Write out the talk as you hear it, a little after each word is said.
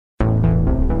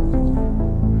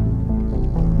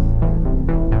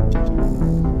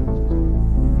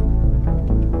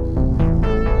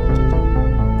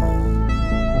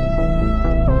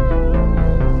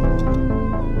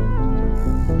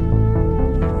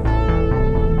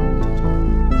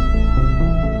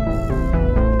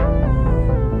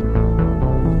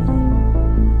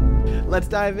let's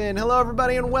dive in. Hello,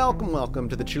 everybody, and welcome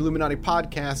to the Chilluminati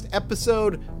Podcast,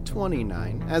 episode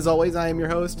 29. As always, I am your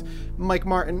host, Mike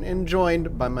Martin, and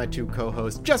joined by my two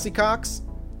co-hosts, Jesse Cox.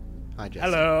 Hi, Jesse.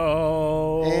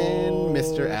 Hello. And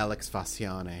Mr. Alex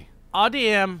Fasciane.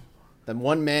 ADM. The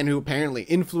one man who apparently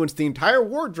influenced the entire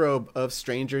wardrobe of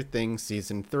Stranger Things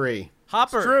Season 3.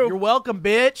 Hopper, you're welcome,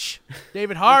 bitch.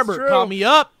 David Harbour, call me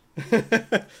up.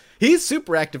 He's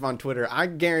super active on Twitter. I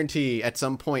guarantee at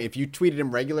some point, if you tweeted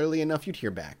him regularly enough, you'd hear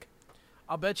back.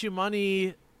 I'll bet you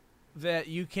money that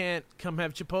you can't come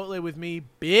have Chipotle with me,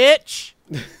 bitch.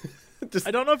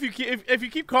 I don't know if you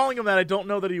keep calling him that. I don't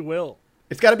know that he will.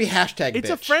 It's got to be hashtag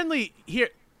It's bitch. a friendly here,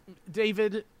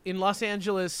 David. In Los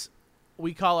Angeles,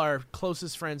 we call our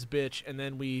closest friends bitch, and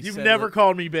then we. You've never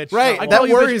called me bitch. Right, I that call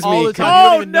you worries bitch all me. the time. You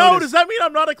don't Oh even no! notice. Does that mean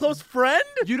I'm not a close friend?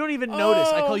 You don't even notice.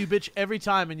 I call you bitch every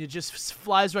time, and it just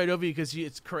flies right over you because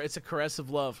it's a caress of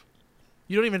love.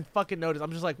 You don't even fucking notice.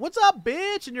 I'm just like, "What's up,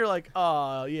 bitch?" And you're like,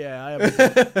 "Oh yeah, I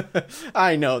am."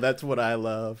 I know, that's what I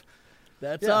love.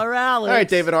 That's our Alex. All right,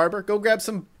 David Harbour, go grab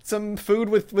some food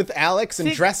with Alex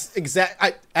and dress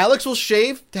Alex will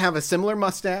shave to have a similar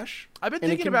mustache. I've been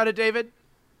thinking about it, David.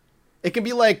 It can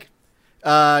be like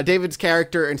David's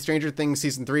character in Stranger Things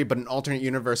Season 3, but an alternate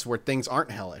universe where things aren't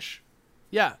hellish.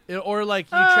 Yeah, or like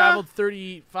you traveled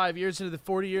 35 years into the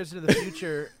 40 years into the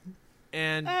future,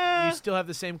 and you still have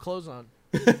the same clothes on.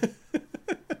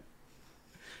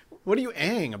 What are you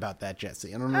anging about that,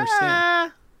 Jesse? I don't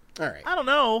understand. All right. I don't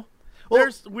know. Well,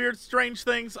 There's weird, strange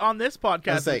things on this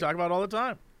podcast we talk about all the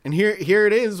time. And here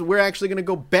it is. We're actually going to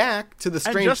go back to the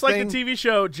strange And just like thing. the TV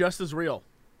show, just as real.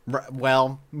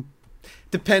 Well,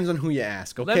 depends on who you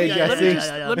ask. Okay, Jesse?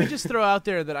 Let me just throw out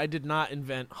there that I did not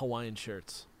invent Hawaiian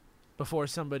shirts before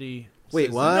somebody. Wait,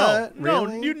 says what? No,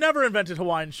 Really? you never invented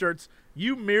Hawaiian shirts.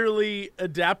 You merely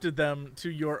adapted them to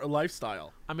your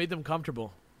lifestyle. I made them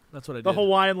comfortable. That's what I did. The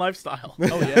Hawaiian lifestyle.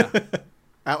 Oh yeah,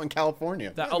 Out in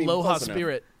California. that I mean, aloha close enough.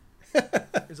 spirit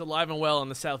is alive and well on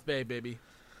the South Bay, baby.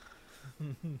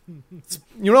 You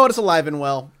know what is alive and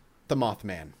well? The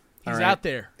Mothman. He's All right? out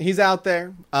there. He's out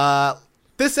there.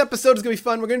 This episode is going to be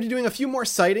fun. We're going to be doing a few more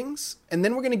sightings, and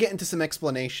then we're going to get into some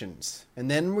explanations.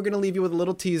 And then we're going to leave you with a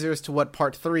little teaser as to what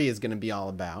part 3 is going to be all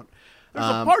about. There's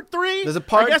a part 3? There's a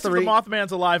part I guess 3. if the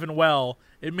Mothman's alive and well,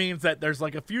 it means that there's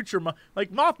like a future...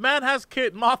 like, Mothman has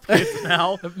moth kids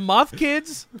now. Moth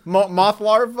kids. Moth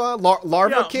larva?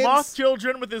 Larva kids? Moth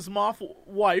children with his moth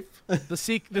wife. The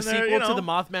sequel to the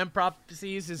Mothman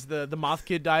prophecies is the Moth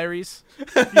Kid Diaries.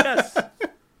 Yes.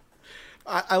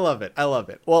 I love it. I love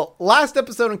it. Well, last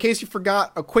episode, in case you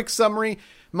forgot, a quick summary.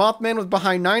 Mothman was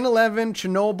behind 9/11,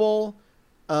 Chernobyl,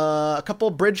 a couple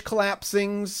bridge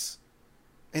collapsings,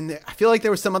 and I feel like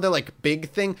there was some other like big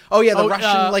thing. Oh yeah, the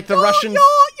Russians.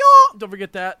 Don't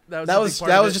forget that. That was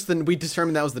just we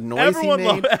determined that was the noise he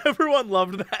made. Everyone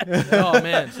loved that. Oh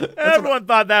man, Everyone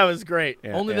thought that was great.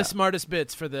 Yeah, only yeah. the smartest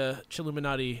bits for the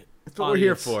Chilluminati. That's what we're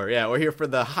here for. Yeah, we're here for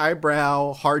the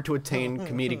highbrow, hard to attain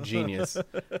comedic genius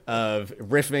of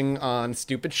riffing on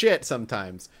stupid shit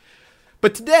sometimes.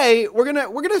 But today we're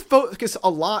gonna focus a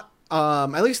lot,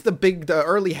 at least the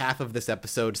early half of this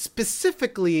episode,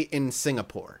 specifically in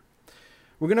Singapore.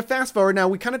 We're gonna fast forward now.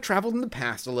 We kind of traveled in the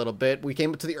past a little bit. We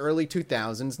came up to the early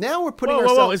 2000s. Now we're putting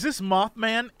ourselves. Whoa! Is this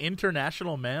Mothman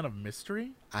International Man of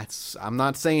Mystery? I'm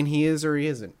not saying he is or he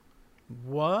isn't.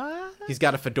 What? He's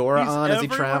got a fedora He's on as he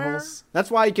everywhere? travels.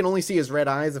 That's why you can only see his red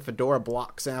eyes. The fedora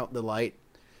blocks out the light.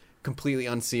 Completely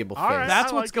unseeable face. All right.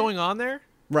 That's I what's like going on there.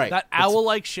 Right. That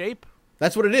owl-like shape,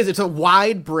 That's what it is. It's a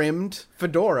wide-brimmed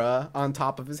fedora on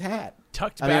top of his hat.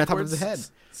 tucked on top of backwards, his head.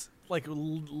 like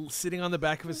sitting on the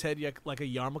back of his head like a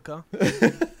yarmulke,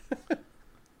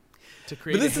 to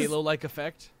create a halo-like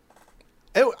effect.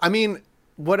 I mean,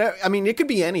 it could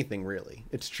be anything, really.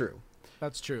 It's true.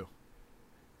 That's true.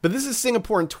 But this is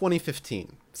Singapore in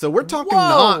 2015. So we're talking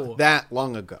Whoa! not that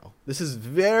long ago. This is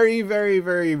very, very,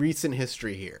 very recent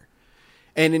history here.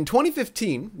 And in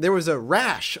 2015, there was a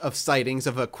rash of sightings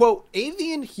of a, quote,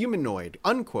 avian humanoid,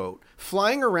 unquote,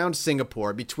 flying around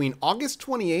Singapore between August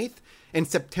 28th and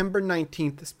September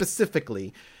 19th,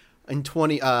 specifically in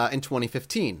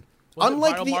 2015. Was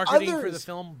Unlike it viral the marketing others, for the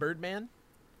film Birdman?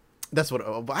 that's what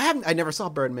I never saw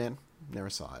Birdman.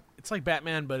 Never saw it. It's like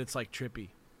Batman, but it's like trippy.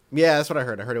 Yeah, that's what I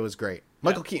heard. I heard it was great.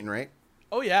 Michael Keaton, right?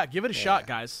 Oh yeah, give it a shot,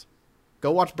 guys.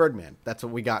 Go watch Birdman. That's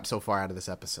what we got so far out of this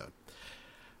episode.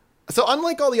 So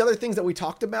unlike all the other things that we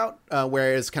talked about,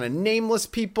 whereas kind of nameless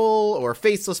people or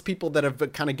faceless people that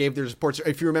have kind of gave their reports,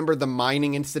 if you remember the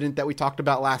mining incident that we talked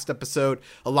about last episode,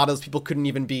 a lot of those people couldn't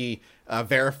even be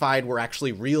verified were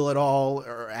actually real at all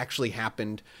or actually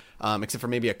happened, except for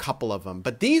maybe a couple of them.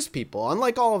 But these people,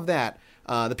 unlike all of that,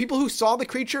 The people who saw the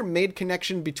creature made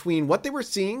connection between what they were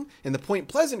seeing and the Point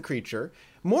Pleasant creature.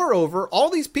 Moreover, all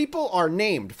these people are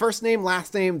named. First name,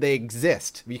 last name, they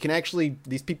exist.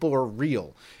 These people are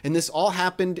real. And this all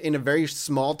happened in a very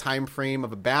small time frame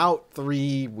of about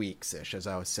 3 weeks-ish, as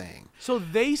I was saying. So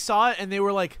they saw it and they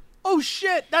were like, oh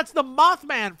shit, that's the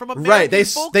Mothman from American Right, they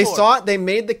folklore. saw it, they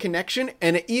made the connection,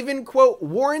 and it even, quote,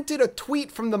 warranted a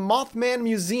tweet from the Mothman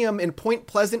Museum in Point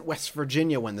Pleasant, West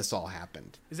Virginia when this all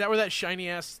happened. Is that where that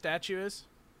shiny-ass statue is?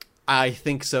 I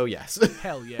think so, yes.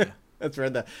 Hell yeah. That's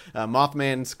right. The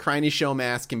Mothman's Criney show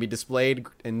mask can be displayed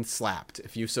and slapped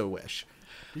if you so wish.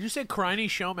 Did you say Criney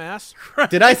show mask?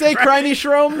 Did I say Criney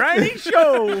Shroom? Criney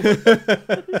show.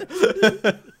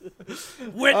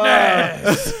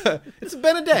 Witness. It's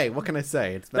been a day. What can I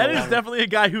say? It's been That a is long... definitely a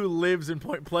guy who lives in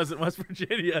Point Pleasant, West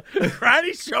Virginia.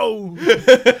 Criney show.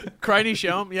 Criney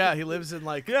show him? Yeah, he lives in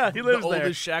like He lives the there.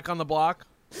 oldest shack on the block.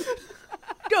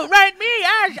 Don't write me.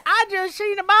 I just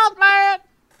seen the Mothman.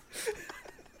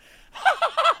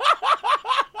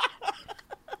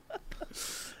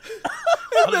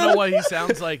 I don't know why he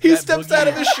sounds like He that steps boogie. out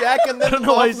of his shack and then I don't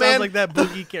know why he sounds Mothman, like that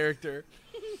boogie character.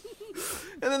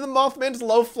 and then the Mothman's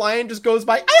low flying just goes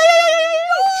by. Oh,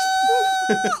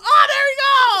 there he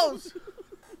goes!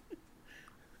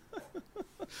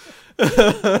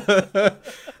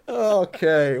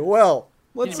 Okay, well,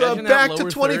 let's Can you imagine back that to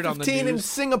lower third on the 2015 in news?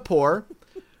 Singapore.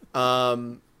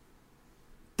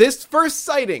 This first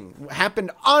sighting happened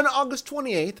on August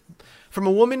 28th from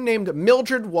a woman named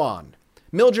Mildred Wan.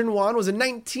 Mildred Wan was a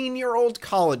 19-year-old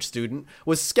college student,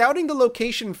 was scouting the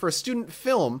location for a student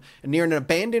film near an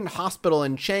abandoned hospital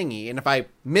in Changi, and if I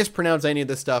mispronounce any of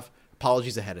this stuff,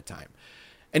 apologies ahead of time.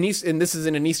 And this is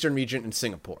in an eastern region in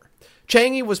Singapore.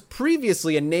 Changi was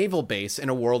previously a naval base in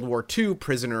a World War II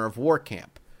prisoner of war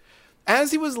camp.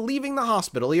 As he was leaving the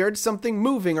hospital, he heard something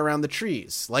moving around the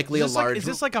trees, likely a large... Is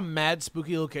this like a mad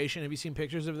spooky location? Have you seen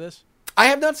pictures of this? I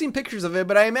have not seen pictures of it,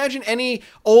 but I imagine any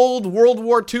old World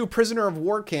War II prisoner of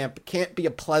war camp can't be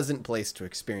a pleasant place to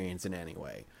experience in any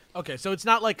way. Okay, so it's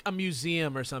not like a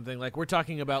museum or something. Like, we're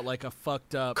talking about like a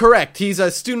fucked up... Correct. He's a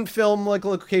student film like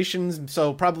locations,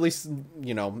 so probably,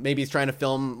 maybe he's trying to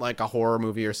film like a horror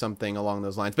movie or something along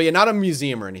those lines. But yeah, not a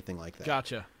museum or anything like that.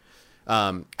 Gotcha.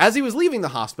 As he was leaving the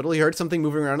hospital, he heard something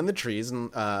moving around in the trees, and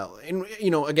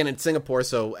again, it's Singapore,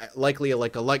 so likely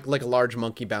like a large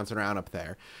monkey bouncing around up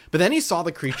there. But then he saw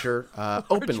the creature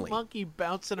openly. Large monkey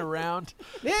bouncing around.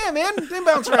 Yeah, man, they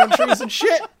bounce around trees and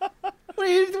shit. What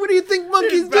do you think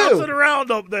monkeys He's bouncing do?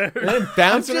 around up there. They're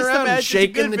bouncing Just around, imagine- and it's a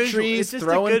shaking good the visual. trees, It's just a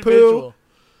throwing good poo, visual.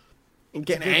 and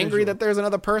getting good angry visual. that there's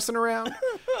another person around.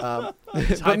 Hyped But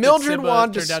that Mildred Simba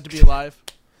Wan turned out to be alive.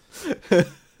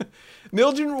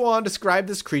 Mildred Wan described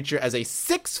this creature as a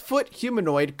 6-foot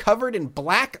humanoid covered in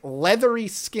black, leathery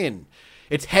skin.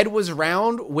 Its head was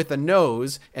round with a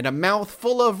nose and a mouth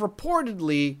full of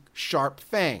reportedly sharp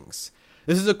fangs.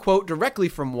 This is a quote directly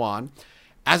from Wan.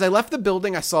 As I left the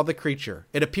building, I saw the creature.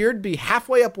 It appeared to be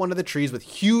halfway up one of the trees with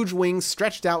huge wings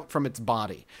stretched out from its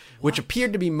body, which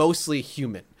appeared to be mostly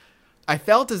human. I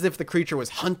felt as if the creature was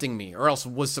hunting me, or else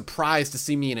was surprised to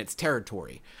see me in its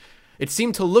territory. It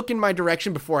seemed to look in my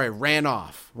direction before I ran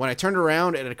off. When I turned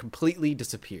around, it had completely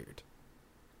disappeared.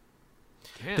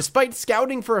 Damn. Despite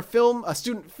scouting for a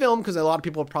student film, because a lot of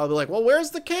people are probably like, well,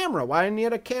 where's the camera? Why didn't you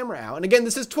have a camera out? And again,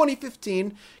 this is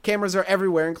 2015. Cameras are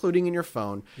everywhere, including in your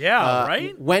phone. Yeah,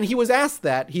 right? When he was asked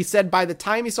that, he said by the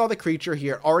time he saw the creature, he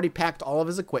had already packed all of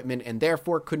his equipment and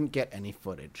therefore couldn't get any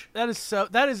footage. That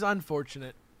is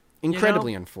unfortunate.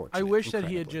 Incredibly You know, unfortunate. I wish that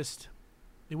he Incredibly.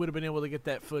 would have been able to get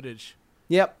that footage.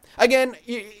 Yep. Again,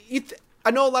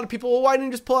 I know a lot of people, well, why didn't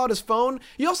he just pull out his phone?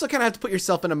 You also kind of have to put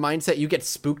yourself in a mindset. You get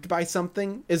spooked by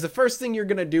something. Is the first thing you're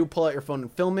going to do pull out your phone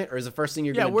and film it? Or is the first thing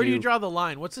you're going to do... Yeah, where do you draw the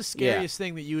line? What's the scariest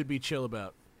thing that you would be chill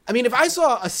about? I mean, if I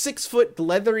saw a 6-foot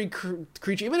leathery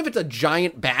creature, even if it's a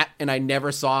giant bat and I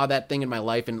never saw that thing in my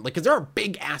life, and like, because there are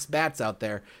big-ass bats out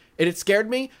there, and it scared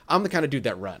me, I'm the kind of dude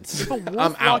that runs. If a I'm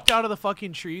wolf out. walked out of the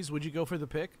fucking trees, would you go for the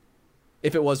pic?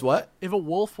 If it was what? If a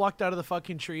wolf walked out of the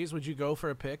fucking trees, would you go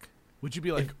for a pic? Would you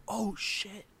be like, oh,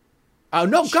 shit? Oh,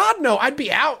 no, God, no. I'd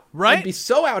be out. Right? I'd be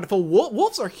so out. If a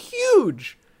wolves are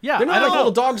huge. Yeah, They're not I don't like know.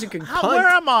 little dogs you can punt. Where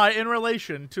am I in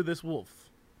relation to this wolf?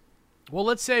 Well,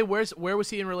 let's say, where was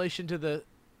he in relation to the...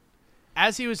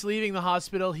 As he was leaving the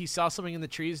hospital, he saw something in the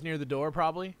trees near the door,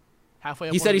 probably? Halfway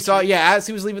up He one said of he the saw, trees? yeah, as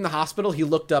he was leaving the hospital, he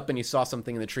looked up and he saw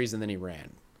something in the trees and then he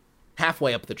ran.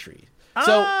 Halfway up the tree.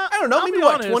 So, I don't know, I'll maybe be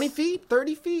what, honest. 20 feet?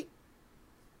 30 feet?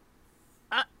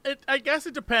 I guess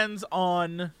it depends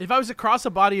on... If I was across a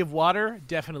body of water,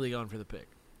 definitely going for the pic.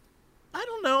 I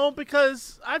don't know,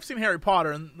 because I've seen Harry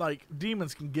Potter, and, like,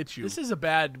 demons can get you. This is a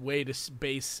bad way to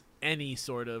base any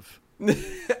sort of...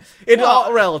 It's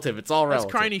all relative. It's all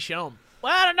relative. That's Criney Shelm.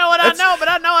 Well, I don't know what I know, but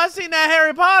I know I've seen that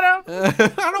Harry Potter.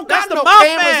 I don't That's got the no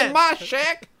Mothman. cameras in my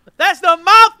shack. That's the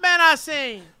Mothman I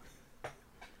seen.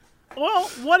 Well,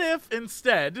 what if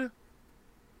instead...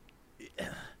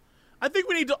 I think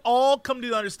we need to all come to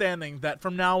the understanding that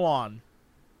from now on,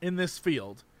 in this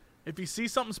field, if you see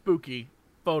something spooky,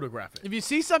 photograph it. If you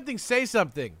see something, say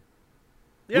something.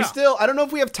 Yeah. I don't know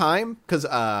if we have time, because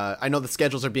I know the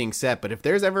schedules are being set, but if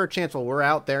there's ever a chance while we're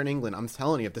out there in England, I'm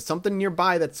telling you, if there's something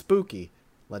nearby that's spooky,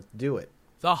 let's do it.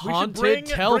 The haunted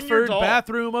Telford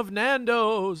bathroom of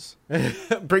Nando's.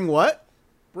 Bring what?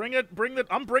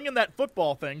 I'm bringing that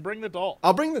football thing. Bring the doll.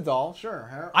 I'll bring the doll,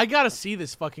 sure. I gotta see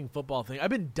this fucking football thing. I've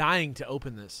been dying to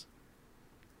open this.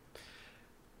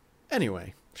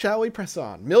 Anyway, shall we press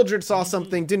on? Mildred saw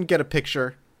something, didn't get a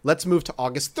picture. Let's move to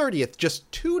August 30th,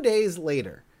 just 2 days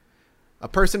later. A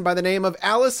person by the name of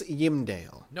Alice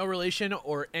Yimdale. No relation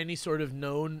or any sort of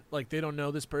known, like they don't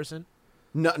know this person?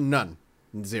 None.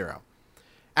 Zero.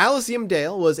 Alice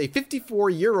Yimdale was a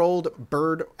 54-year-old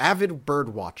avid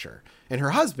bird watcher, and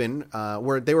her husband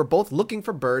they were both looking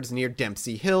for birds near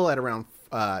Dempsey Hill at around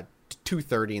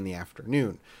 2:30 in the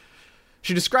afternoon.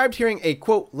 She described hearing a,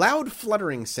 quote, loud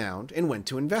fluttering sound and went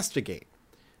to investigate.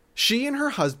 She and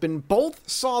her husband both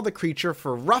saw the creature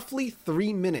for roughly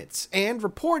 3 minutes, and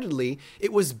reportedly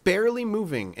it was barely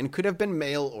moving and could have been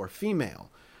male or female.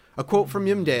 A quote from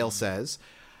Yimdale says,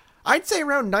 "I'd say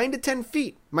around 9 to 10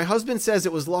 feet. My husband says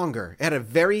it was longer. It had a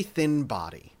very thin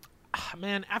body."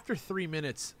 Man, after 3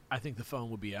 minutes, I think the phone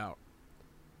would be out.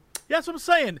 Yeah, that's what I'm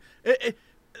saying.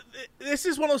 This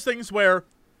is one of those things where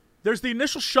there's the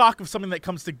initial shock of something that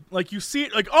comes to, like, you see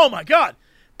it, like, oh my God.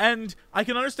 And I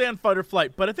can understand fight or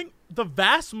flight, but I think the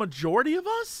vast majority of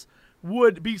us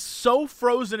would be so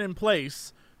frozen in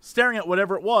place, staring at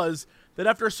whatever it was, that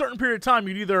after a certain period of time,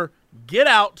 you'd either get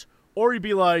out or you'd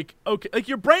be like, okay, like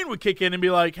your brain would kick in and be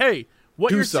like, hey,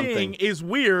 what you're seeing is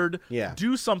weird. Yeah.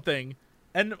 Do something.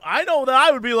 And I know that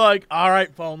I would be like, all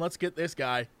right, phone, let's get this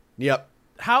guy. Yep.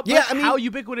 How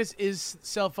ubiquitous is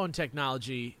cell phone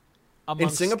technology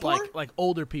amongst Singapore? like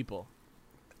older people?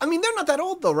 I mean, they're not that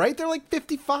old though, right? They're like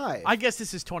 55. I guess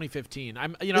this is 2015.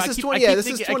 This is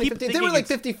 2015. They were like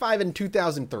 55 in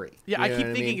 2003. Yeah, I keep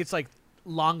thinking it's like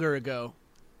longer ago.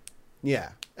 Yeah.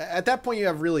 At that point, you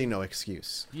have really no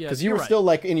excuse. Yeah, because you were still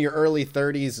like in your early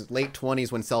 30s, late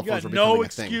 20s when cell phones were becoming a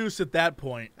thing. No excuse at that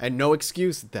point. And no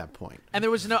excuse at that point. And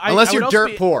there was no... Unless you're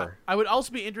dirt poor. I would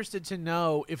also be interested to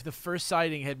know if the first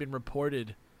sighting had been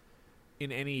reported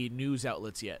in any news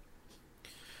outlets yet.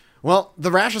 Well, the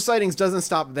rash of sightings doesn't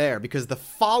stop there, because the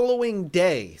following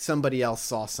day, somebody else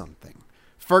saw something.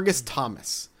 Fergus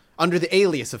Thomas. Under the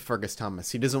alias of Fergus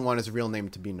Thomas. He doesn't want his real name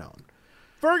to be known.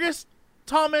 Fergus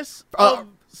Thomas of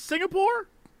Singapore?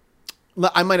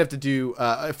 I might have to do...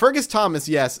 Fergus Thomas,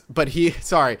 yes, but he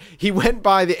went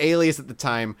by the alias at the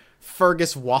time,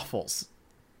 Fergus Waffles.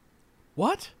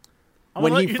 What?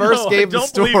 When he first gave the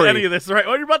story. I don't believe any of this, right?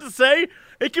 What you're about to say,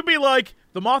 it could be like,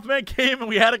 the Mothman came and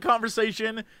we had a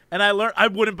conversation, and I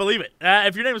wouldn't believe it.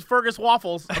 If your name is Fergus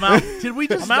Waffles, I'm out. Did we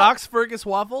just dox Fergus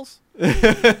Waffles? I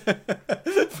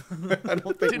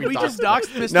don't think Did we just dox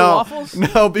Mr. No, Waffles?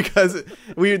 No, because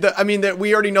we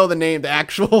already know the name, the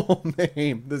actual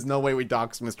name. There's no way we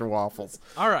dox Mr. Waffles.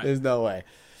 All right. There's no way.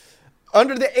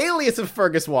 Under the alias of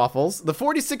Fergus Waffles, the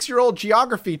 46-year-old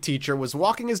geography teacher was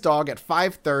walking his dog at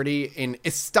 5:30 in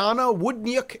Istana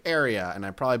Woodnyuk area, and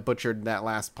I probably butchered that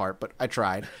last part, but I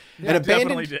tried. Yeah,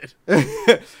 definitely did.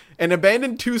 An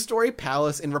abandoned 2-story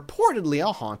palace in reportedly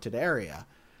a haunted area.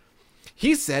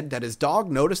 He said that his dog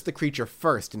noticed the creature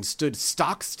first and stood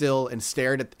stock still and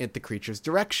stared at the creature's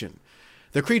direction.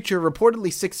 The creature,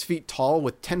 reportedly 6 feet tall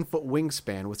with 10-foot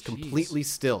wingspan, was completely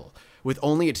still, with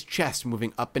only its chest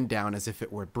moving up and down as if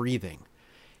it were breathing.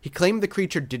 He claimed the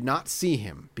creature did not see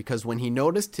him because when he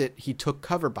noticed it, he took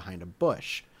cover behind a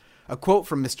bush. A quote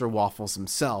from Mr. Waffles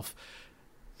himself,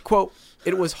 quote,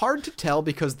 "It was hard to tell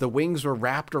because the wings were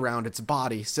wrapped around its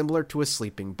body similar to a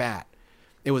sleeping bat.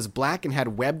 It was black and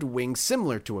had webbed wings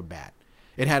similar to a bat.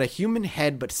 It had a human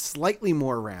head but slightly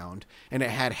more round, and it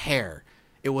had hair.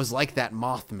 It was like that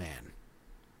Mothman."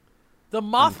 The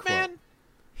Mothman?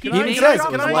 Can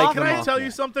I tell you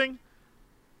something?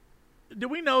 Do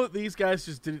we know that these guys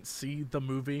just didn't see the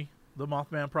movie, The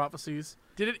Mothman Prophecies?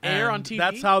 Did it air on TV?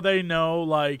 That's how they know,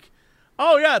 like,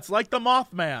 oh yeah, it's like the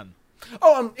Mothman.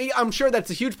 Oh, I'm sure that's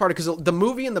a huge part, because the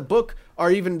movie and the book are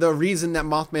even the reason that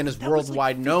Mothman is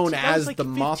worldwide known as the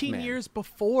Mothman. 15 years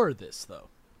before this, though.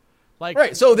 Like,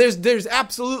 right. So there's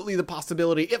absolutely the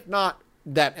possibility, if not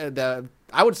that,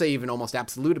 I would say even almost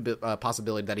absolute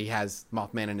possibility that he has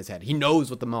Mothman in his head. He knows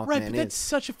what the Mothman right, but is. that's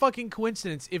such a fucking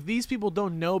coincidence. If these people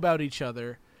don't know about each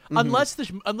other,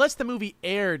 Mm-hmm. unless the movie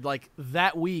aired like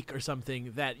that week or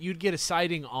something, that you'd get a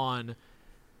sighting on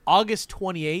August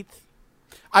 28th,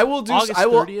 I will do. August I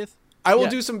will. 30th. I will Yeah.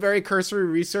 do some very cursory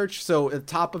research. So at the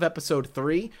top of episode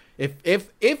 3,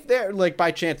 if there, like,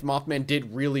 by chance Mothman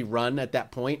did really run at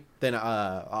that point, then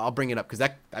I'll bring it up, because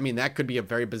that could be a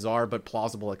very bizarre but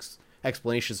plausible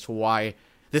explanation as to why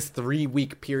this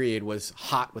 3-week period was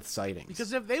hot with sightings.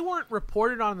 Because if they weren't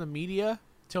reported on in the media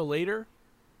till later,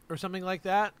 or something like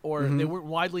that, or they weren't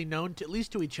widely known to, at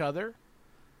least to each other,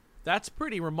 that's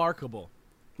pretty remarkable.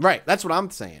 Right, that's what I'm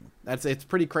saying. It's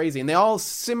pretty crazy, and they all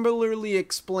similarly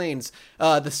explains.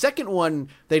 The second one,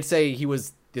 they'd say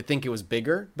they think it was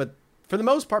bigger, but for the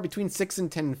most part, between 6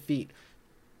 and 10 feet.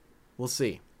 We'll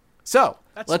see. So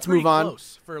That's let's pretty move on.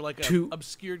 close for like to- a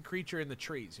obscured creature in the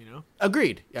trees, you know?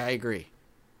 Agreed. Yeah, I agree.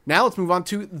 Now let's move on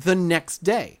to the next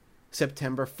day,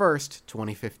 September 1st,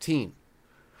 2015.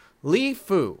 Li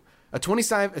Fu, a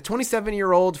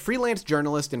 27-year-old freelance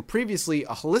journalist and previously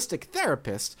a holistic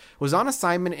therapist, was on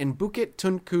assignment in Bukit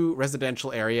Tunku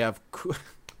residential area of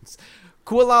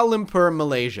Kuala Lumpur,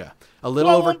 Malaysia.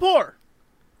 Kuala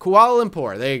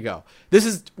Lumpur. There you go. This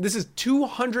is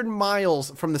 200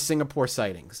 miles from the Singapore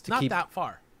sightings. Not that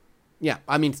far. Yeah,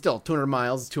 I mean, still 200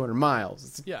 miles is 200 miles.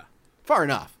 It's Yeah. far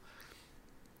enough.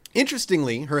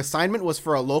 Interestingly, her assignment was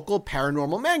for a local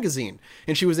paranormal magazine,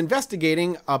 and she was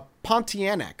investigating a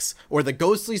Pontianex, or the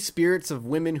ghostly spirits of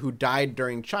women who died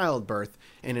during childbirth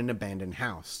in an abandoned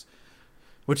house.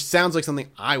 Which sounds like something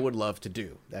I would love to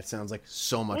do. That sounds like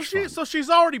so much fun. So she's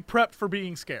already prepped for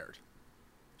being scared.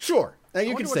 Sure, now I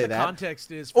you wonder can what say the that.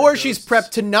 context is for Or she's ghosts.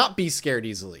 prepped to not be scared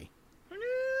easily.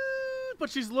 But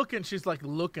she's looking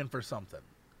for something.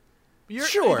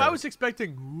 Sure. If I was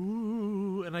expecting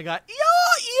ooh, and I got yo,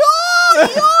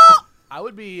 I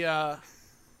would be. I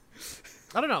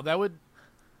don't know. That would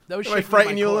Am shake I me to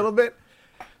frighten my you a core. little bit?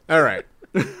 All right.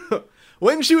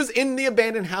 When she was in the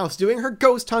abandoned house doing her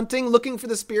ghost hunting, looking for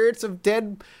the spirits of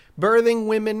dead birthing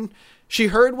women, she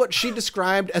heard what she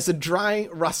described as a dry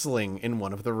rustling in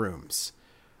one of the rooms.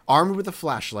 Armed with a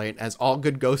flashlight, as all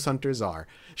good ghost hunters are,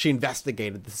 she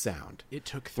investigated the sound. It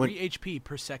took 3 HP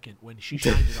per second when she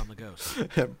shined it on the ghost.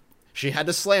 She had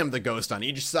to slam the ghost on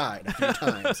each side a few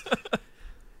times.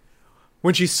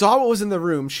 When she saw what was in the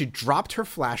room, she dropped her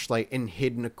flashlight and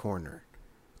hid in a corner.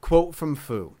 Quote from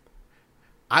Fu: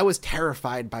 "I was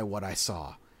terrified by what I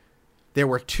saw. There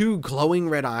were 2 glowing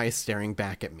red eyes staring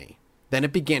back at me. Then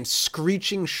it began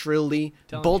screeching shrilly,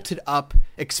 Telling bolted up,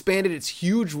 expanded its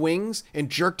huge wings, and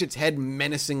jerked its head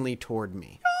menacingly toward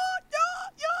me."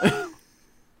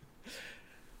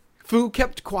 Fu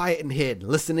kept quiet and hid,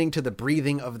 listening to the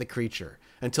breathing of the creature,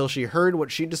 until she heard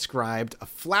what she described a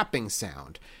flapping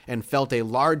sound and felt a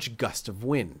large gust of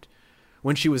wind.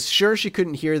 When she was sure she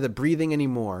couldn't hear the breathing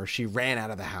anymore, she ran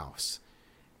out of the house.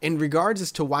 In regards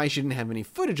as to why she didn't have any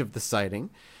footage of the sighting,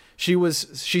 she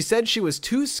said she was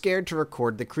too scared to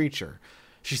record the creature.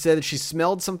 She said that she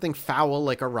smelled something foul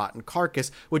like a rotten carcass,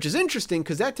 which is interesting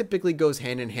because that typically goes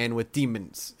hand in hand with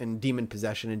demons and demon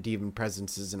possession and demon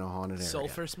presences in a haunted area.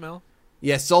 Sulfur smell?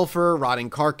 Yeah, sulfur, rotting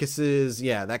carcasses,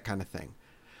 yeah, that kind of thing.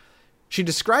 She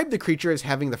described the creature as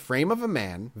having the frame of a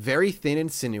man, very thin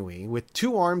and sinewy, with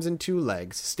 2 arms and 2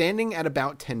 legs, standing at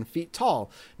about 10 feet tall,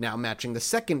 now matching the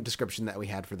second description that we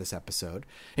had for this episode,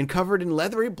 and covered in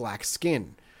leathery black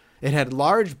skin. It had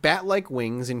large bat-like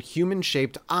wings and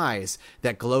human-shaped eyes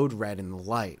that glowed red in the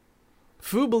light.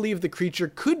 Fu believed the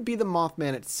creature could be the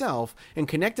Mothman itself and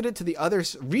connected it to the other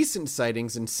recent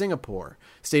sightings in Singapore,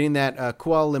 stating that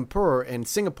Kuala Lumpur and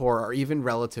Singapore are even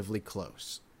relatively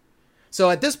close. So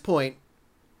at this point,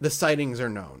 the sightings are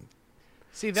known.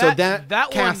 See, So that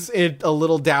casts one, a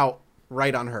little doubt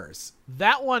right on hers.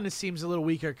 that one seems a little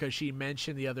weaker because she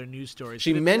mentioned the other news stories.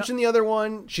 She But if- mentioned the other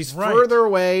one. She's Right. further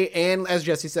away, and as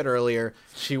Jesse said earlier,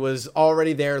 she was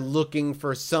already there looking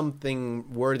for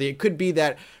something worthy. It could be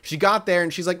that she got there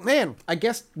and she's like, man, I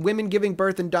guess women giving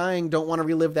birth and dying don't want to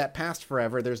relive that past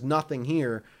forever. There's nothing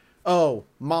here. Oh,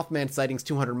 Mothman sightings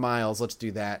 200 miles. Let's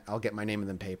do that. I'll get my name in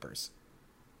the papers.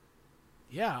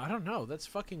 Yeah, I don't know. That's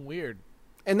fucking weird.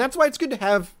 And that's why it's good to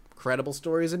have credible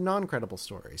stories and non-credible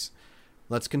stories.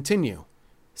 Let's continue.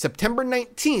 September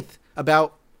 19th,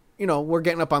 about, we're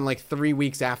getting up on like 3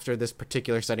 weeks after this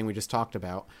particular sighting we just talked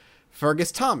about.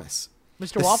 Fergus Thomas.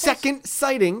 Mr. The Waffles? second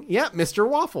sighting, yeah, Mr.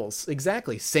 Waffles.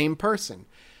 Exactly. Same person.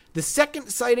 The second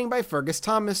sighting by Fergus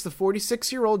Thomas, the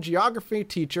 46-year-old geography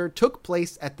teacher, took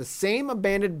place at the same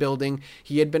abandoned building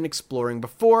he had been exploring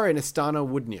before in Istana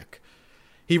Wudniak.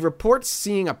 He reports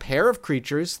seeing a pair of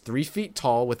creatures 3 feet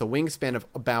tall with a wingspan of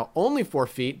about only 4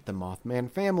 feet, the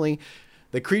Mothman family.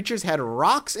 The creatures had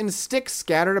rocks and sticks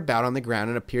scattered about on the ground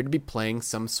and appeared to be playing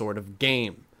some sort of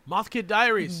game. Moth Kid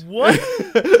Diaries. What?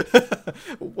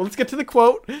 Well, let's get to the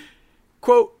quote.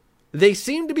 Quote, they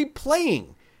seemed to be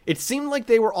playing. It seemed like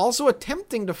they were also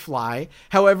attempting to fly.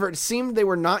 However, it seemed they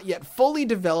were not yet fully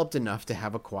developed enough to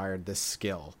have acquired this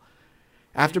skill.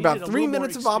 After about 3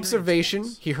 minutes of observation,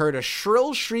 he heard a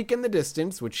shrill shriek in the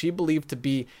distance, which he believed to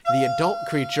be the adult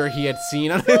creature he had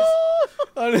seen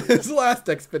on his last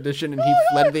expedition, and he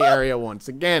fled the area once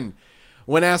again.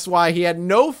 When asked why he had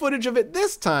no footage of it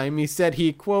this time, he said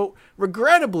he, quote,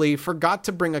 regrettably forgot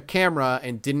to bring a camera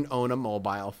and didn't own a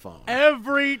mobile phone.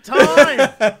 Every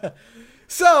time.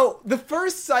 So, the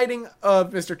first sighting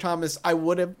of Mr. Thomas, I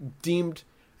would have deemed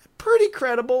pretty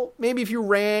credible. Maybe if you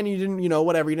ran, you didn't,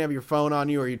 whatever, you didn't have your phone on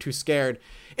you or you're too scared.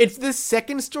 It's this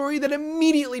second story that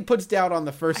immediately puts doubt on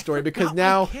the first story because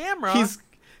now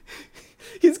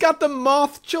he's got the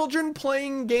moth children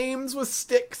playing games with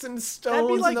sticks and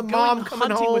stones and the mom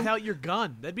coming home without your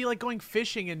gun. That'd be like going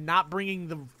fishing and not bringing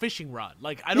the fishing rod.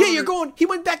 Like he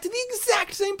went back to the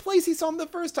exact same place he saw him the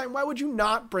first time. Why would you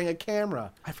not bring a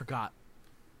camera? I forgot.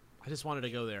 I just wanted to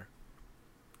go there.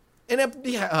 And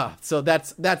so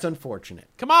that's unfortunate.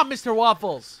 Come on, Mr.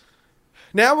 Waffles.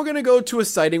 Now we're going to go to a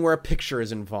sighting where a picture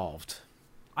is involved.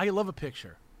 I love a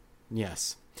picture.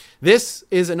 Yes. This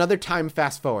is another time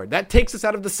fast forward. That takes us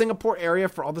out of the Singapore area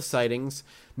for all the sightings.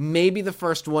 Maybe the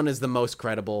first one is the most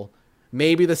credible.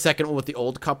 Maybe the second one with the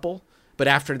old couple. But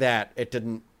after that, it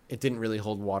didn't really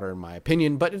hold water in my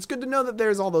opinion. But it's good to know that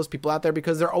there's all those people out there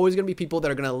because there are always going to be people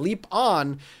that are going to leap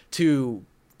on to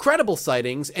credible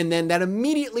sightings, and then that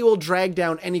immediately will drag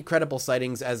down any credible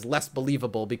sightings as less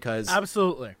believable because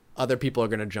absolutely other people are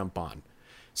going to jump on.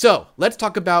 So let's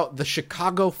talk about the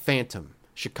Chicago Phantom,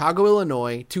 Chicago,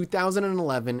 Illinois,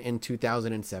 2011 and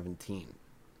 2017.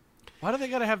 Why do they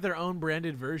got to have their own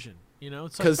branded version?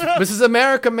 Because this is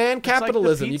America, man.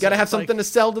 Capitalism. Like you got to have something to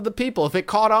sell to the people. If it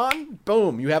caught on,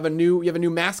 boom, you have a new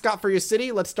mascot for your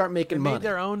city. Let's start making money. They made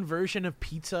their own version of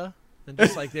pizza. And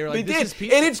just like they were like, they this did. is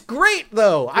pizza. And it's great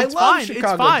though. I love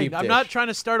Chicago It's fine. deep dish. I'm not trying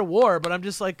to start a war, but I'm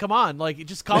just like, come on, like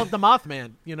just call it the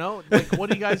Mothman. Like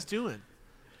what are you guys doing?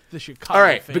 The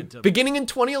Chicago Phantom. Beginning in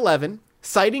 2011,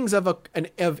 sightings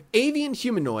of avian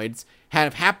humanoids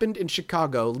have happened in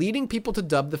Chicago, leading people to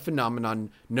dub the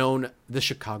phenomenon known the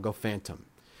Chicago Phantom.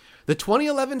 The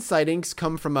 2011 sightings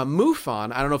come from a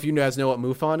MUFON. I don't know if you guys know what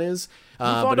MUFON is.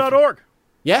 MUFON.org.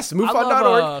 Yes, MUFON.org. I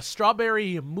love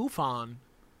strawberry MUFON.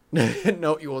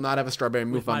 No, you will not have a strawberry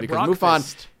MUFON because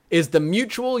MUFON is the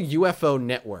Mutual UFO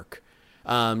Network.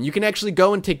 You can actually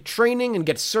go and take training and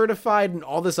get certified and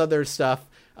all this other stuff.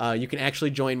 You can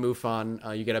actually join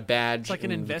MUFON. You get a badge. It's like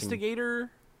an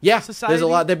investigator society? There's a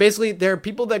lot. There are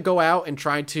people that go out and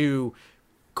try to,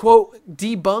 quote,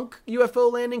 debunk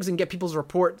UFO landings and get people's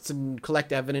reports and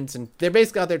collect evidence. And they're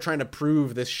basically out there trying to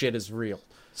prove this shit is real.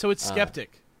 So it's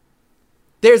skeptic.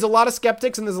 There's a lot of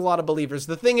skeptics and there's a lot of believers.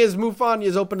 The thing is, MUFON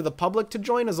is open to the public to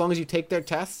join as long as you take their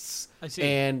tests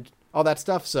and all that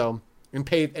stuff. So and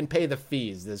pay the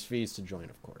fees. There's fees to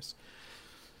join, of course.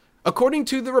 According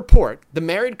to the report, the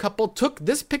married couple took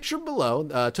this picture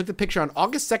below. Took the picture on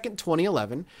August 2nd,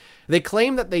 2011. They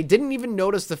claim that they didn't even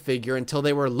notice the figure until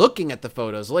they were looking at the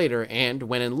photos later, and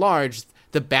when enlarged,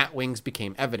 the bat wings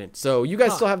became evident. So you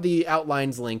guys still have the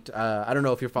outlines linked. I don't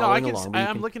know if you're following along.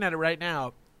 I'm looking at it right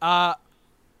now.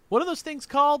 What are those things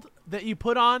called that you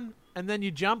put on and then you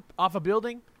jump off a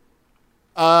building?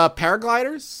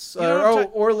 Paragliders?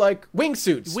 Or like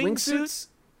wingsuits. Wingsuits?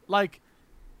 Like,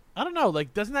 I don't know.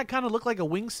 Like, doesn't that kind of look like a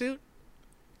wingsuit?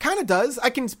 Kind of does.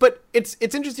 But it's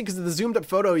interesting because in the zoomed up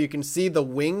photo, you can see the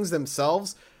wings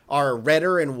themselves are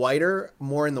redder and whiter,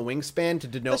 more in the wingspan to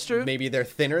denote maybe they're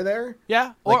thinner there.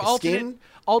 Yeah. Like or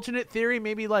alternate theory,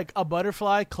 maybe like a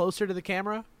butterfly closer to the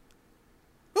camera.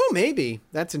 Oh, maybe.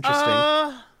 That's interesting.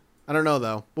 I don't know,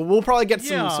 though. But we'll probably get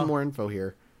some more info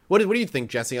here. What do you think,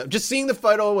 Jesse? Just seeing the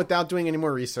photo without doing any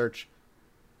more research.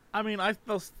 I mean, I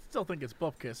still think it's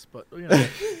bupkis, but, right.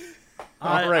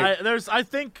 I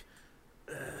think...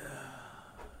 I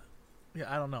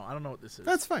don't know. I don't know what this is.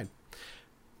 That's fine.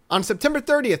 On September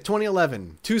 30th,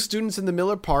 2011, 2 students in the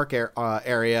Miller Park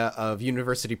area of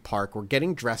University Park were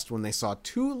getting dressed when they saw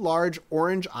 2 large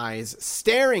orange eyes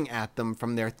staring at them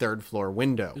from their 3rd floor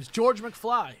window. It was George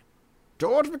McFly.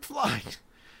 George McFly.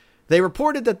 They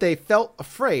reported that they felt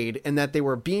afraid and that they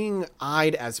were being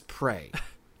eyed as prey.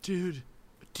 Dude,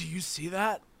 Do you see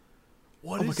that?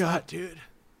 What Oh my is God. that, dude?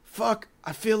 Fuck,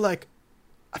 I feel like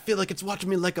it's watching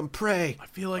me like I'm prey. I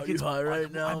feel like Are you it's high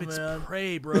right now, it's man?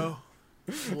 prey, bro.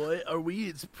 What are we?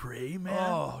 It's prey, man.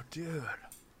 Oh, dude.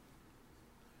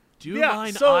 Do Yeah,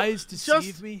 mine so eyes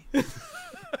deceive me?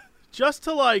 Just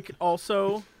to like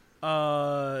also,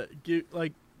 give,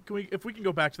 like, if we can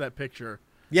go back to that picture.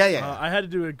 Yeah. I had to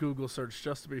do a Google search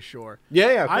just to be sure.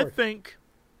 Yeah, of I course. think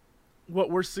what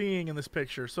we're seeing in this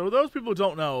picture. So those people who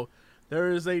don't know, there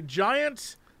is a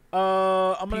giant.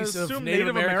 I'm going Piece to of assume Native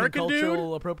American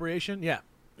cultural dude. appropriation. Yeah.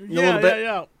 Yeah, little bit.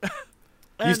 yeah.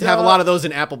 Used to have a lot of those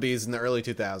in Applebee's in the early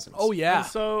 2000s. Oh yeah. And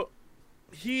so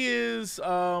he is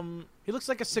He looks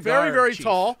like a cigar. very, very chief.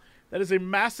 tall. That is a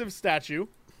massive statue,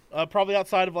 probably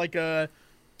outside of like a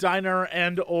diner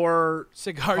and or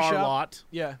Cigar car shop. lot.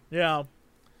 Yeah. Yeah.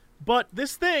 But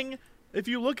this thing, if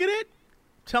you look at it,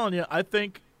 I'm telling you, I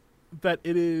think that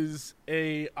it is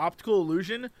a optical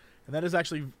illusion, and that is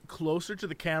actually closer to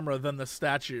the camera than the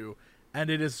statue, and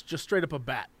it is just straight up a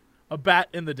bat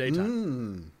in the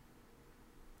daytime.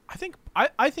 I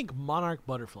think monarch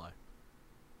butterfly.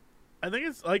 I think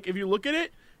it's like if you look at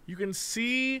it, you can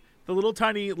see the little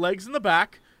tiny legs in the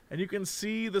back, and you can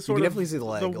see the You sort can of definitely see the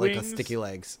leg, like wings. the sticky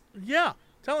legs. Yeah,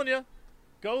 telling you,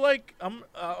 go like I'm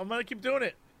gonna keep doing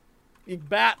it.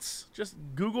 Bats, just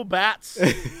Google bats.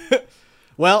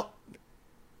 Well,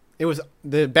 it was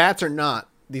the bats or not.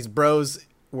 These bros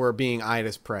were being eyed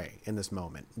as prey in this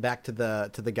moment. Back to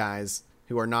the guys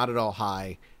who are not at all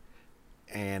high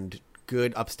and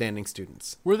good, upstanding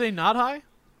students. Were they not high?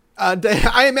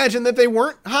 I imagine that they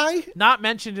weren't high. Not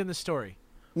mentioned in the story.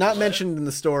 Not mentioned in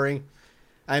the story.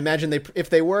 I imagine if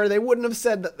they were, they wouldn't have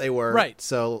said that they were. Right.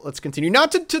 So let's continue.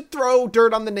 Not to throw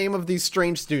dirt on the name of these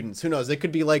strange students. Who knows? They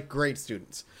could be like great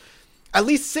students. At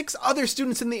least 6 other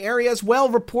students in the area as well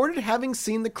reported having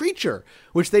seen the creature,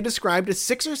 which they described as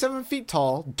 6 or 7 feet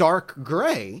tall, dark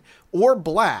gray, or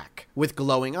black, with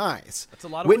glowing eyes. That's a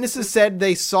lot of Witnesses said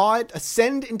they saw it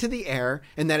ascend into the air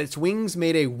and that its wings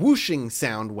made a whooshing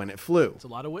sound when it flew. It's a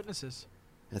lot of witnesses.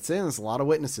 That's it. There's a lot of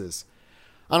witnesses.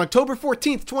 On October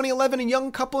 14th, 2011, a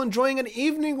young couple enjoying an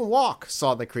evening walk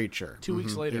saw the creature. 2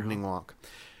 weeks later. Evening walk.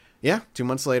 Yeah, 2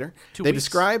 months later. 2 They weeks?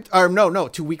 described... Or no,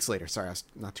 2 weeks later. Sorry,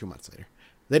 not 2 months later.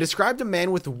 They described a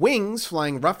man with wings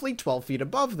flying roughly 12 feet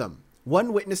above them.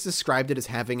 One witness described it as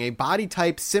having a body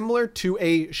type similar to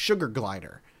a sugar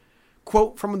glider.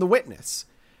 Quote from the witness.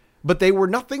 But they were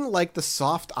nothing like the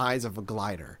soft eyes of a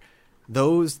glider.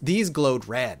 These glowed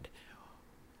red.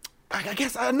 I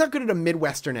guess I'm not good at a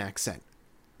Midwestern accent.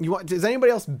 Is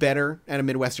anybody else better at a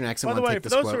Midwestern accent? By the way, take for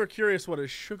this those quote? who are curious what a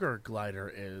sugar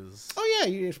glider is, Oh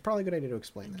yeah, it's probably a good idea to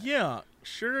explain that. yeah,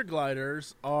 sugar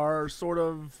gliders are sort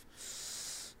of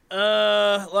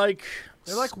like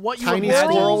They're like what you Tiny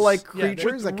imagine. squirrel-like Yeah, they're-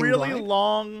 creatures with that can really glide?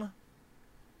 long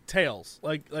tails,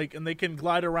 like, and they can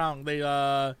glide around. They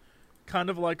kind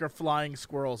of like are flying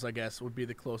squirrels, I guess, would be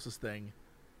the closest thing,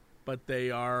 but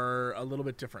they are a little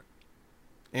bit different.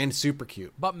 And super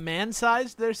cute. But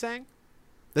man-sized, they're saying?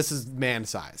 This is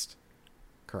man-sized.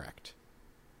 Correct.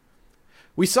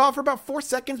 We saw it for about 4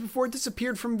 seconds before it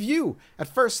disappeared from view.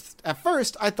 At first, I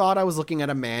thought I was looking at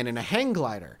a man in a hang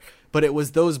glider, but it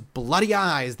was those bloody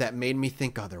eyes that made me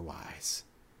think otherwise.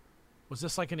 Was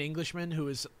this like an Englishman who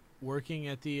was working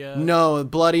at the... No,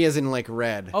 bloody as in like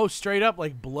red. Oh, straight up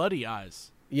like bloody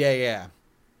eyes. Yeah.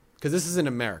 Because this is in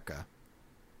America.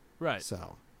 Right.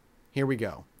 So, here we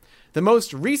go. The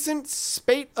most recent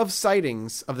spate of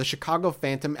sightings of the Chicago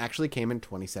Phantom actually came in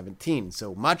 2017,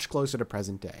 so much closer to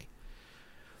present day.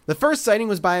 The first sighting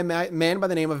was by a man by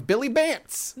the name of Billy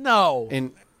Bantz. No.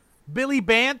 And Billy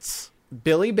Bantz?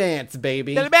 Billy Bantz,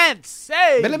 baby. Billy Bantz!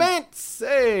 Hey! Billy Bantz,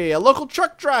 hey, a local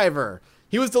truck driver.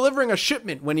 He was delivering a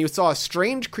shipment when he saw a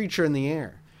strange creature in the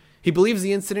air. He believes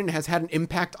the incident has had an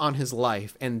impact on his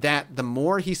life, and that the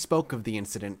more he spoke of the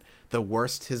incident, the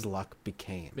worse his luck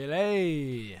became.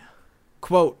 Billy.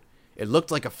 Quote, it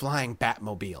looked like a flying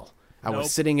Batmobile. I Nope.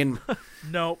 was sitting in...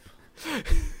 Nope.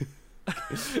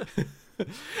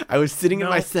 I was sitting in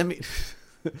my Nope.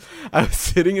 I was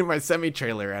sitting in my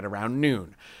semi-trailer at around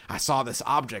noon. I saw this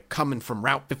object coming from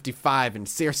Route 55 in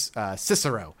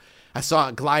Cicero. I saw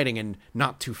it gliding and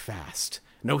not too fast.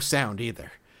 No sound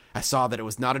either. I saw that it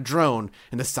was not a drone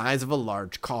and the size of a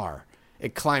large car.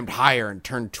 It climbed higher and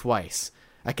turned twice.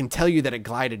 I can tell you that it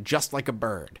glided just like a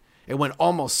bird. It went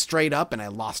almost straight up and I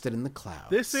lost it in the clouds.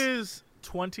 This is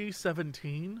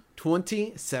 2017.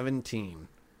 2017.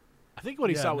 I think what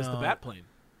he Yeah, saw was the no. bat plane.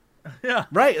 Yeah.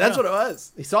 Right, that's what it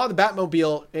was. He saw the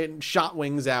Batmobile and shot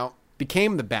wings out,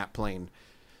 became the Batplane.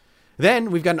 Then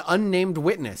we've got an unnamed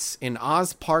witness in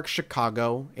Oz Park,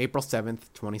 Chicago, April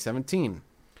 7th, 2017.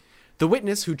 The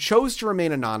witness, who chose to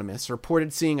remain anonymous,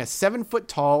 reported seeing a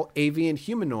 7-foot-tall avian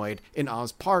humanoid in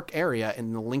Oz Park area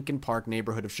in the Lincoln Park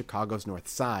neighborhood of Chicago's North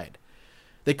Side.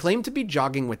 They claimed to be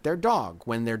jogging with their dog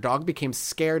when their dog became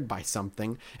scared by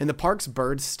something and the park's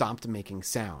birds stopped making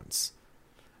sounds.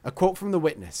 A quote from the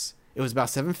witness: "It was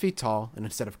about 7 feet tall, and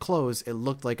instead of clothes, it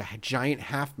looked like a giant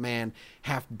half-man,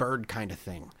 half-bird kind of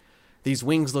thing. These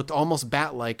wings looked almost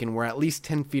bat-like and were at least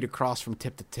 10 feet across from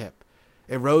tip to tip.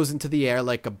 It rose into the air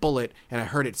like a bullet, and I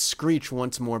heard it screech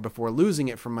once more before losing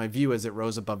it from my view as it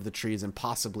rose above the trees and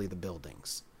possibly the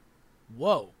buildings."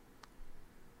 Whoa.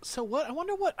 So what?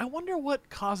 I wonder what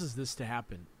causes this to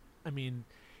happen. I mean,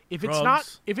 if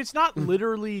it's not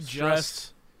literally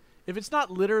Stress. if it's not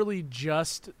literally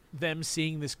just them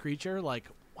seeing this creature, like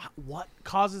what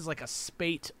causes like a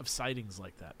spate of sightings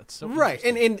like that? That's so right.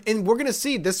 And we're gonna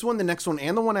see this one, the next one,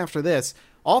 and the one after this.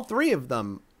 All three of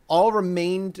them all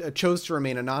chose to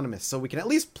remain anonymous, so we can at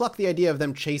least pluck the idea of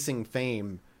them chasing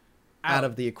fame out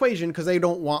of the equation because they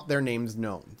don't want their names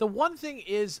known. The one thing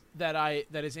is that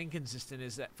is inconsistent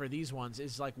is that for these ones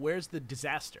is like, where's the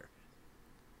disaster?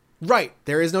 Right,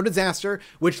 there is no disaster,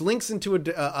 which links into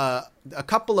a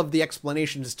couple of the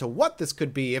explanations as to what this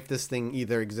could be if this thing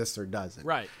either exists or doesn't.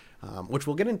 Right, which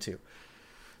we'll get into.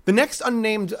 The next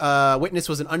unnamed witness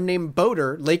was an unnamed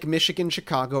boater, Lake Michigan,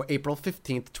 Chicago, April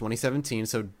 15th, 2017,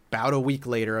 so about a week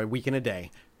later, a week and a day.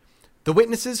 The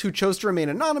witnesses who chose to remain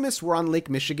anonymous were on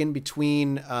Lake Michigan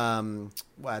between,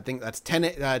 I think that's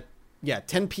 10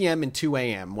 p.m. and 2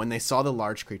 a.m. when they saw the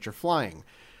large creature flying.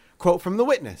 Quote from the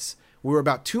witness: "We were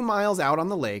about 2 miles out on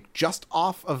the lake, just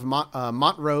off of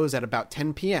Montrose at about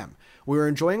 10 p.m. We were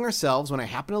enjoying ourselves when I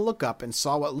happened to look up and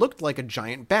saw what looked like a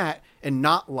giant bat and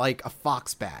not like a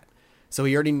fox bat." So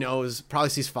he already knows, probably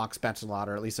sees fox bats a lot,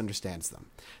 or at least understands them.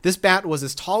 "This bat was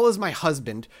as tall as my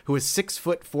husband, who is 6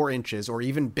 foot 4 inches, or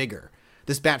even bigger.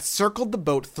 This bat circled the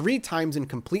boat 3 times in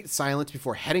complete silence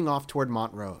before heading off toward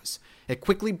Montrose. It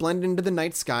quickly blended into the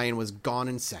night sky and was gone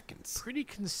in seconds." Pretty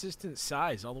consistent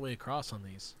size all the way across on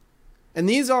these. And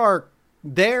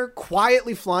they're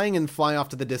quietly flying and fly off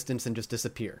to the distance and just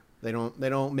disappear. They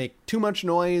don't make too much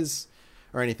noise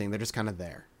or anything. They're just kind of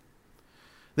there.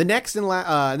 The next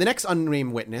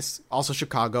unnamed witness, also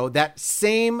Chicago, that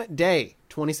same day,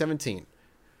 2017.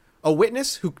 A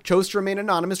witness who chose to remain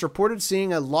anonymous reported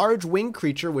seeing a large winged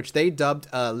creature which they dubbed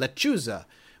a lechuza,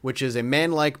 which is a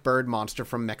man-like bird monster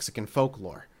from Mexican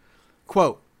folklore.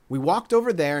 Quote, "We walked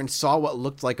over there and saw what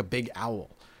looked like a big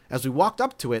owl. As we walked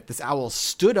up to it, this owl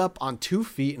stood up on 2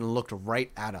 feet and looked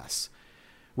right at us.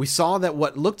 We saw that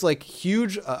what looked like a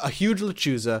huge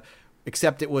lechuza,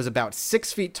 except it was about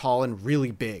 6 feet tall and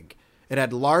really big. It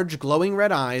had large glowing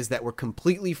red eyes that were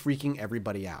completely freaking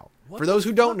everybody out." For those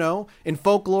who don't know, in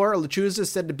folklore, a lechuza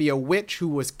is said to be a witch who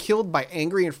was killed by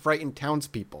angry and frightened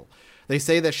townspeople. They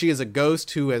say that she is a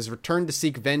ghost who has returned to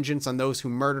seek vengeance on those who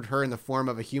murdered her in the form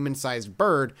of a human-sized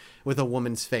bird with a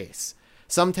woman's face.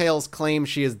 Some tales claim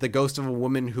she is the ghost of a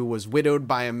woman who was widowed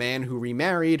by a man who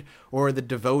remarried, or the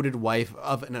devoted wife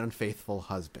of an unfaithful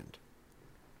husband.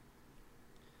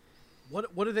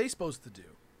 What are they supposed to do?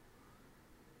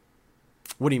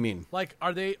 What do you mean? Like,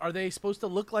 are they supposed to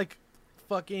look like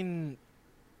fucking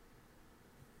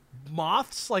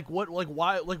moths? Like what? Like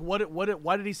why? Like what?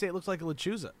 Why did he say it looks like a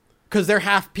lechuza? Because they're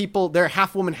half people. They're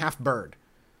half woman, half bird.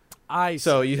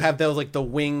 So you have those like the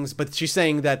wings, but she's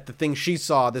saying that the thing she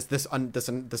saw,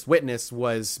 this witness,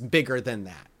 was bigger than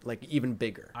that, like even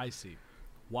bigger. I see.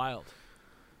 Wild.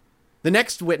 The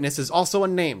next witness is also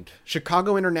unnamed.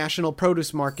 Chicago International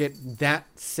Produce Market that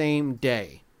same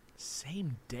day.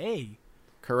 Same day?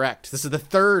 Correct. This is the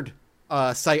third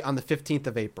site on the 15th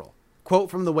of April. Quote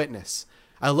from the witness: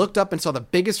 "I looked up and saw the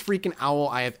biggest freaking owl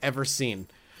I have ever seen.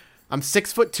 I'm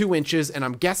 6 foot 2 inches, and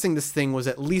I'm guessing this thing was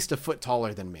at least a foot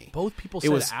taller than me." Both people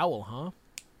said owl, huh?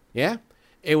 Yeah.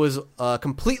 It was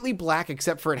completely black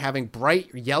except for it having bright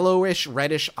yellowish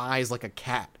reddish eyes like a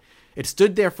cat. It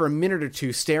stood there for a minute or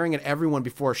two staring at everyone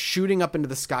before shooting up into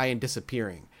the sky and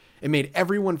disappearing. It made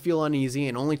everyone feel uneasy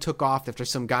and only took off after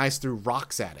some guys threw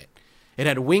rocks at it. It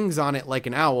had wings on it like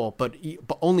an owl, but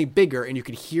only bigger, and you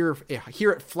could hear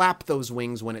it flap those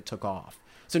wings when it took off.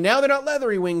 So now they're not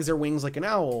leathery wings, they're wings like an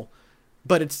owl,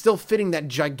 but it's still fitting that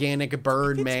gigantic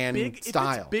Birdman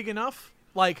style. If it's big enough,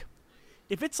 like,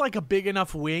 if it's like a big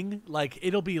enough wing, like,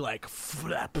 it'll be like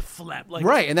flap, like,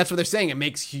 right, and that's what they're saying. It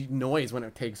makes noise when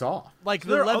it takes off. Like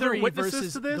the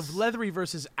leathery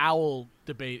versus owl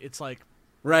debate. It's like,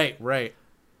 right.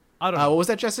 I don't know. What was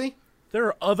that, Jesse? There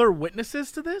are other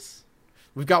witnesses to this?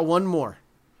 We've got one more.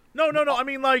 No. I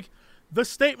mean, like, the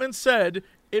statement said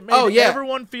it made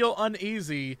everyone feel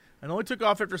uneasy and only took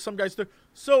off after some guys.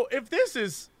 So if this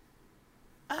is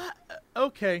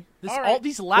Okay. This, All all right.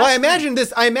 these last. Well, I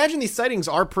three- imagine these sightings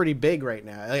are pretty big right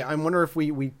now. I wonder if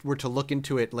we were to look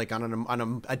into it like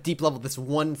on a deep level. This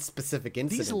one specific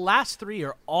incident. These last three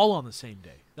are all on the same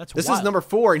day. That's This wild. is number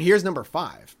 4, and here's number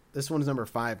 5. This one's number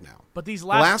 5 now. But these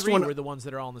last three one were the ones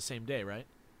that are all on the same day, right?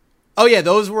 Oh yeah,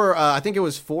 those were. I think it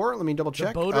was 4. Let me double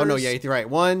check. Oh no, boaters. yeah, you're right.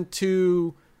 1,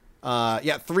 2. 3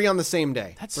 on the same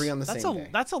day. That's 3 on the same day.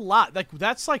 That's a lot. Like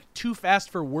that's like too fast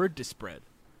for word to spread.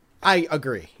 I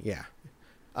agree. Yeah.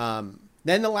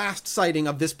 Then the last sighting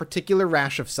of this particular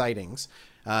rash of sightings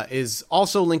is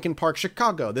also Lincoln Park,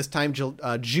 Chicago. This time June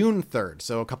 3rd,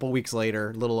 so a couple weeks later,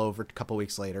 a little over a couple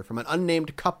weeks later, from an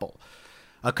unnamed couple.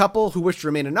 A couple who wished to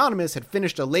remain anonymous had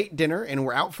finished a late dinner and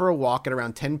were out for a walk at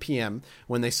around 10 p.m.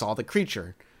 when they saw the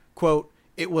creature. Quote,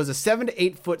 "It was a 7 to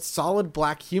 8 foot solid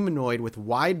black humanoid with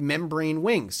wide membrane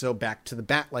wings," so back to the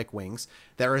bat-like wings,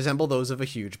 "that resemble those of a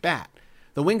huge bat.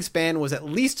 The wingspan was at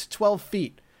least 12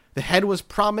 feet. The head was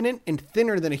prominent and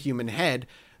thinner than a human head.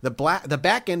 The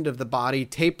back end of the body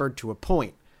tapered to a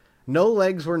point. No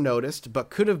legs were noticed, but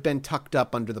could have been tucked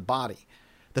up under the body.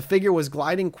 The figure was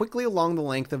gliding quickly along the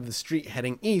length of the street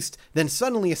heading east, then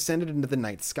suddenly ascended into the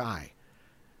night sky.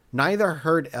 Neither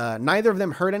of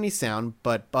them heard any sound,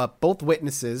 but both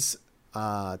witnesses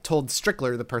told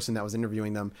Strickler, the person that was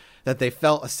interviewing them, that they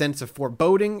felt a sense of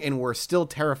foreboding and were still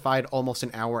terrified almost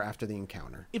an hour after the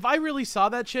encounter." If I really saw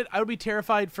that shit, I would be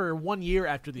terrified for 1 year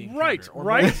after the encounter. Right, or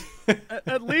right.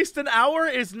 At least an hour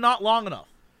is not long enough.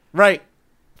 Right.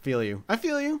 I feel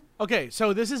you. Okay,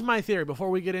 so this is my theory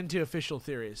before we get into official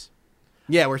theories.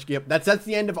 Yeah, that's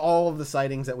the end of all of the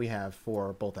sightings that we have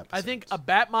for both episodes. I think a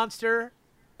bat monster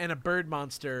and a bird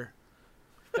monster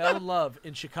fell in love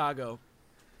in Chicago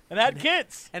And had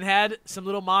kids. and had some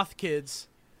little moth kids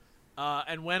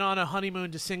and went on a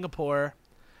honeymoon to Singapore,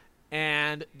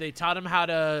 and they taught them how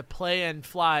to play and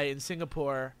fly in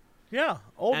Singapore. Yeah,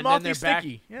 old And then Mothy they're back,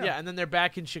 Sticky. yeah, and then they're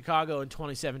back in Chicago in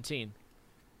 2017.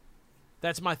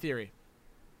 That's my theory.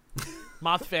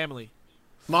 Moth family.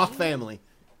 Moth family.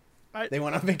 I- They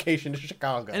went on vacation to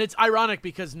Chicago. And it's ironic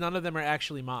because none of them are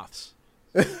actually moths.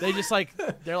 They just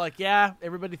they're like, yeah,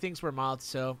 everybody thinks we're moths,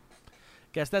 so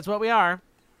guess that's what we are.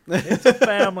 It's a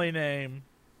family name.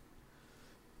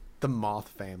 The Moth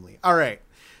family. All right.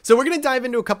 So we're going to dive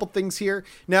into a couple things here.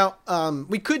 Now,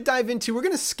 we're going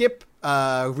to skip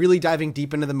really diving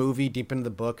deep into the movie, deep into the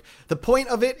book. The point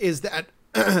of it is that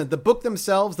the book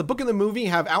and the movie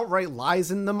have outright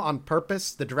lies in them on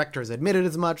purpose. The director has admitted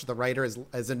as much. The writer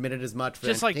has admitted as much. For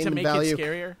Just like to make value. it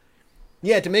scarier.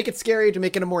 Yeah, to make it scary, to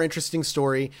make it a more interesting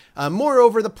story.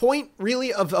 Moreover, the point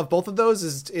really of both of those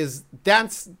is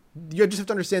that's you just have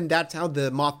to understand that's how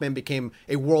the Mothman became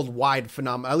a worldwide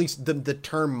phenomenon. At least the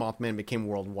term Mothman became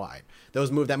worldwide.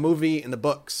 That movie and the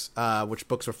books, which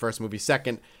books were first, movie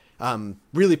second,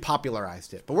 really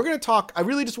popularized it. But we're going to talk. I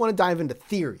really just want to dive into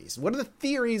theories. What are the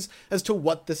theories as to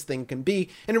what this thing can be?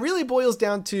 And it really boils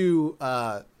down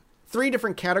to 3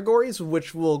 different categories,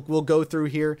 which we'll go through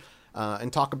here.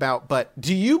 And talk about, but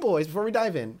do you boys, before we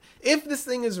dive in, if this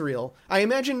thing is real, I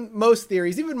imagine most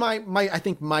theories, even I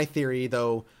think my theory,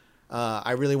 though,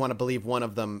 I really want to believe one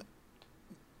of them,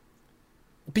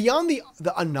 beyond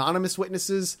the anonymous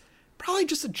witnesses, probably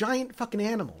just a giant fucking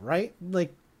animal, right?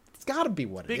 Like, it's gotta be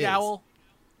what it is. Big owl.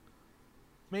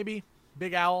 Maybe.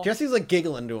 Big owl. Jesse's like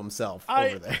giggling to himself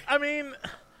over there. I mean,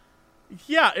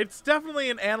 yeah, it's definitely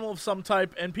an animal of some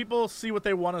type, and people see what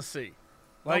they want to see.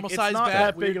 Like, it's Normal-sized not bat,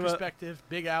 that weird big of a... perspective,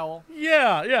 big owl.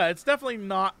 Yeah, it's definitely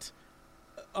not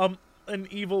an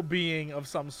evil being of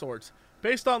some sort.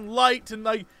 Based on light and,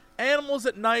 like, animals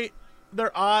at night,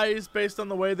 their eyes, based on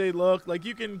the way they look, like,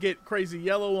 you can get crazy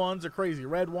yellow ones or crazy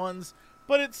red ones,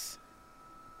 but it's...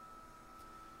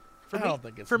 I don't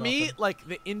think it's For me, nothing. like,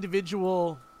 the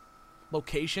individual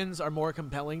locations are more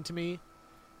compelling to me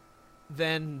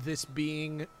than this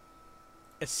being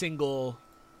a single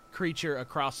creature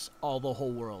across the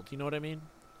whole world. You know what I mean?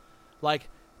 Like,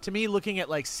 to me, looking at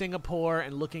like Singapore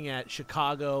and looking at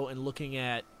Chicago and looking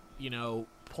at,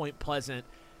 Point Pleasant,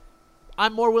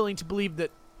 I'm more willing to believe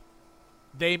that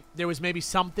there was maybe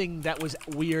something that was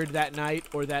weird that night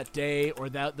or that day or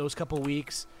those couple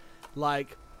weeks.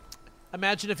 Like,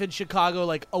 imagine if in Chicago,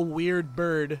 like, a weird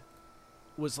bird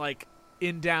was like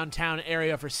in downtown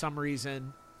area for some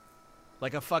reason,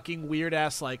 like a fucking weird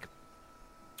ass like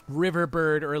river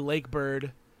bird or a lake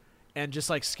bird, and just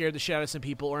like scared the shit out of some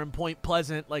people. Or in Point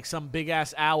Pleasant, like some big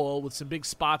ass owl with some big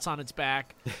spots on its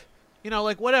back.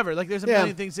 Like whatever. Like there's a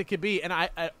million things it could be, and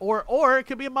or it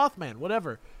could be a Mothman,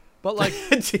 whatever. But like,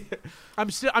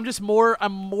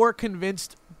 I'm more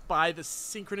convinced by the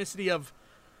synchronicity of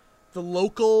the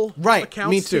local Right,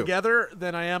 accounts me too. together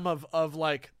than I am of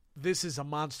like this is a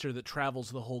monster that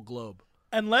travels the whole globe.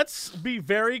 And let's be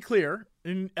very clear,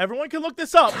 and everyone can look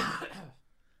this up.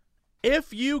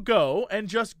 If you go and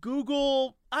just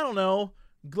Google, I don't know,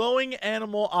 glowing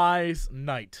animal eyes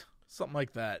night, something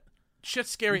like that. Shit's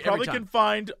scary You probably every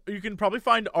time. you can probably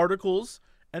find articles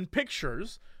and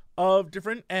pictures of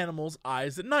different animals'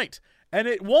 eyes at night. And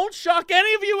it won't shock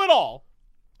any of you at all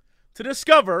to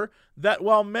discover that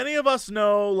while many of us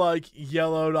know, like,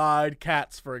 yellow-eyed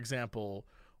cats, for example,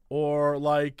 or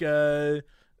like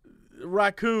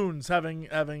raccoons having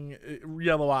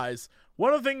yellow eyes,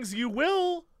 one of the things you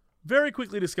will very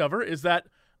quickly discover is that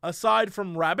aside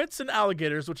from rabbits and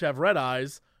alligators, which have red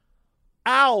eyes,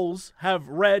 owls have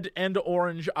red and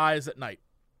orange eyes at night.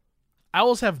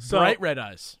 Owls have bright red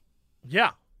eyes.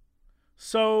 Yeah.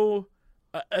 So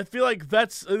I feel like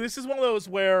this is one of those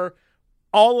where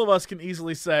all of us can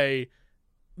easily say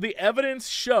the evidence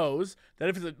shows that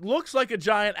if it looks like a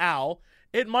giant owl,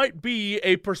 it might be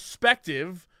a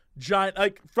perspective giant.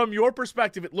 Like, from your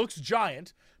perspective, it looks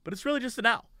giant, but it's really just an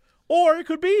owl. Or it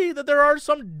could be that there are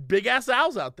some big-ass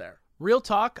owls out there. Real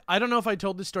talk, I don't know if I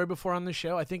told this story before on the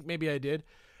show. I think maybe I did.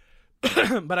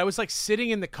 But I was like sitting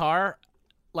in the car,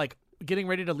 like getting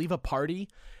ready to leave a party,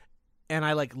 and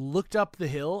I like looked up the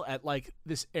hill at like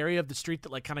this area of the street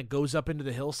that like kind of goes up into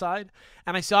the hillside,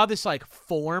 and I saw this like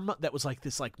form that was like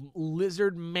this like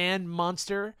lizard man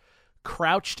monster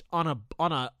crouched on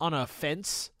a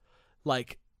fence,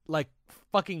 like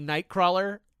fucking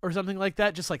Nightcrawler or something like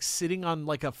that, just like sitting on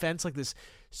like a fence, like this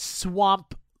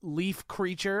swamp leaf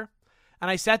creature. And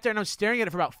I sat there and I was staring at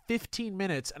it for about 15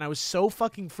 minutes, and I was so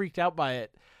fucking freaked out by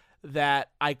it that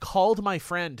I called my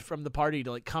friend from the party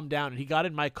to like come down, and he got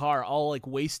in my car all like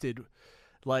wasted,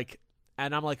 like,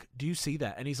 and I'm like, do you see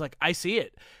that? And he's like, I see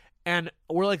it. And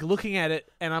we're like looking at it,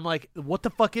 and I'm like, what the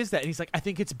fuck is that? And he's like, I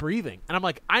think it's breathing. And I'm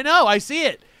like, I know, I see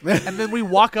it. And then we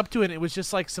walk up to it, and it was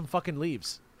just like some fucking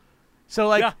leaves. So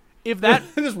like, Yeah. if that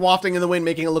Just wafting in the wind,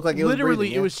 making it look like it was literally,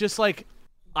 breathing, it was just like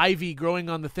ivy growing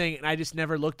on the thing, and I just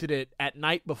never looked at it at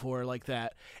night before like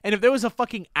that. And if there was a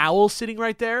fucking owl sitting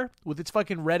right there with its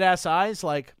fucking red ass eyes,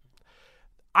 like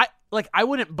I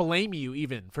wouldn't blame you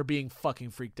even for being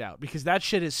fucking freaked out, because that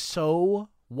shit is so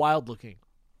wild looking.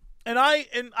 And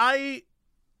I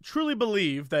truly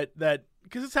believe that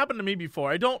because it's happened to me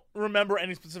before. I don't remember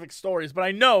any specific stories, but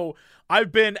I know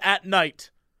I've been at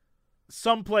night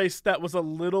someplace that was a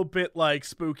little bit like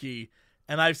spooky,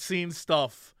 and I've seen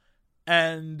stuff,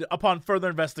 and upon further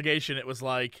investigation it was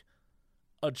like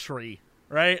a tree,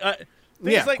 right?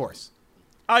 yeah, like, of course.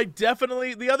 I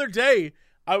definitely, the other day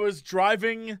I was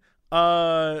driving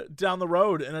down the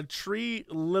road, and a tree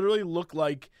literally looked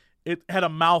like it had a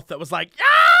mouth that was like,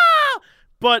 ah!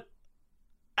 But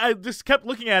I just kept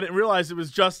looking at it and realized it was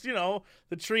just, the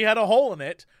tree had a hole in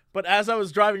it. But as I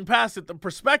was driving past it, the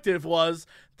perspective was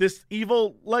this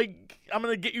evil, like, I'm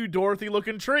going to get you, Dorothy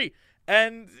looking tree.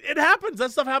 And it happens.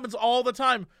 That stuff happens all the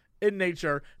time in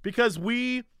nature because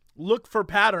we look for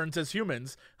patterns as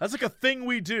humans. That's like a thing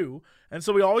we do. And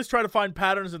so we always try to find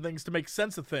patterns and things to make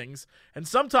sense of things. And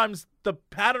sometimes the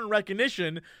pattern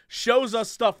recognition shows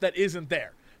us stuff that isn't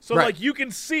there. So, right. like, you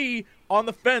can see on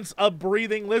the fence a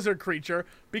breathing lizard creature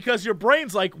because your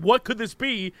brain's like, what could this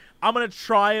be? I'm going to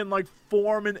try and, like,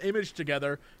 form an image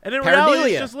together. And in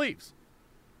reality, it's just leaves.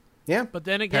 Yeah. But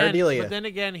then again,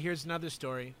 Pareidolia. Here's another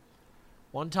story.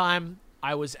 One time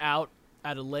I was out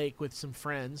at a lake with some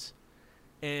friends,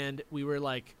 and we were,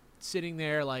 like, sitting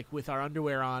there, like, with our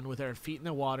underwear on, with our feet in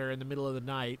the water in the middle of the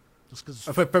night. Just 'cause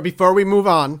But before we move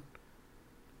on,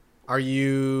 have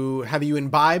you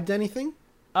imbibed anything?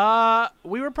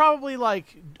 we were probably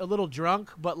like a little drunk,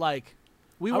 but like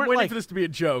we weren't I'm waiting like for this to be a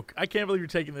joke. I can't believe you're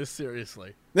taking this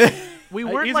seriously. we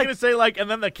weren't He's like gonna say like,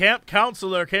 and then the camp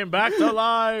counselor came back to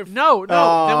life. no.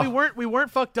 Oh. Then we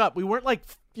weren't fucked up. We weren't like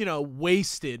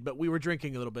wasted, but we were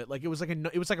drinking a little bit. Like it was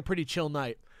like a pretty chill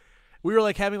night. We were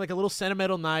like having like a little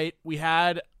sentimental night. We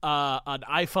had an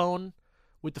iPhone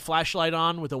with the flashlight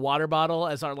on with a water bottle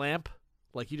as our lamp.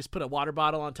 Like you just put a water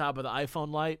bottle on top of the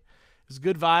iPhone light. It was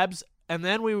good vibes. And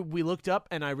then we looked up,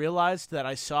 and I realized that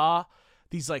I saw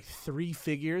these like three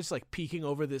figures like peeking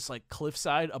over this like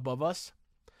cliffside above us,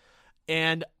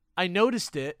 and I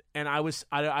noticed it, and I was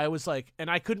like,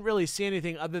 and I couldn't really see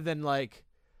anything other than like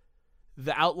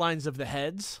the outlines of the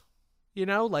heads,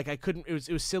 like I couldn't.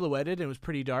 It was silhouetted, and it was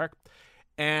pretty dark,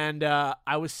 and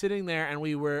I was sitting there,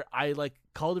 and I like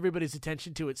called everybody's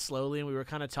attention to it slowly, and we were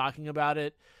kind of talking about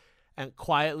it. And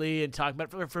quietly and talking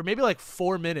about it for maybe like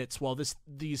 4 minutes while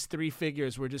these three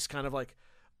figures were just kind of like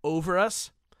over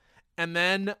us. And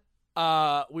then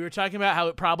we were talking about how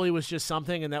it probably was just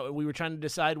something, and that we were trying to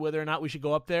decide whether or not we should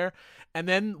go up there. And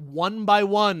then one by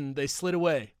one, they slid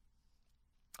away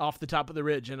off the top of the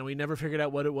ridge, and we never figured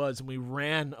out what it was. And we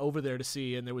ran over there to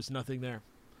see, and there was nothing there.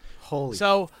 Holy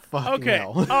So fucking Okay,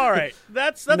 hell. all right.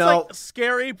 That's No. like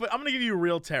scary, but I'm gonna give you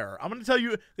real terror. I'm gonna tell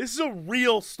you this is a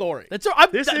real story.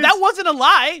 That wasn't a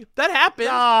lie. That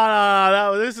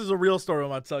happened. This is a real story.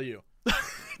 I'm gonna tell you.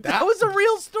 That was a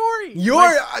real story.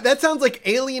 That sounds like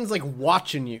aliens like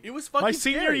watching you. It was fucking My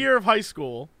senior scary. year of high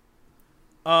school,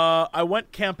 I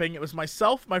went camping. It was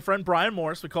myself, my friend Brian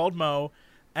Morris, we called Mo,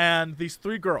 and these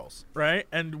 3 girls, right?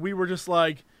 And we were just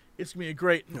like, it's gonna be a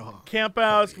great camp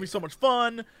out. It's gonna be so much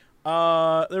fun.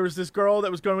 There was this girl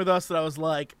that was going with us that I was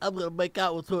like, I'm gonna make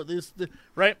out with her. This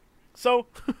right? So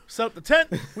set up the tent.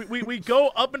 We go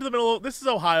up into the middle. This is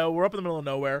Ohio. We're up in the middle of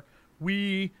nowhere.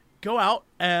 We go out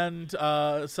and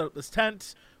set up this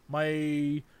tent.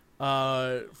 My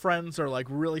friends are like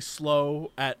really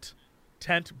slow at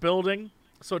tent building,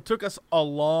 so it took us a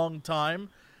long time,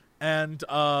 and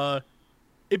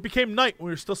it became night when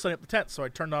we were still setting up the tent. So I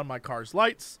turned on my car's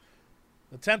lights.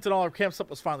 The tent and all our camp stuff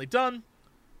was finally done.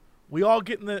 We all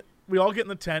get in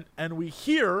the tent, and we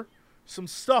hear some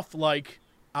stuff like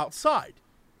outside,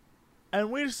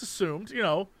 and we just assumed,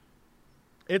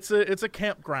 it's a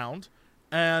campground,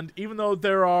 and even though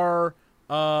there are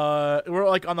we're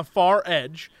like on the far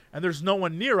edge, and there's no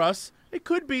one near us, it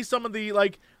could be some of the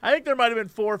I think there might have been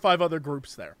 4 or 5 other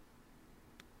groups there,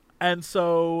 and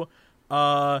so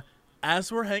as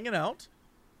we're hanging out,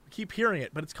 we keep hearing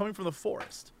it, but it's coming from the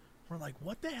forest. We're like,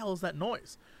 what the hell is that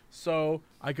noise? So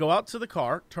I go out to the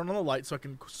car, turn on the light so I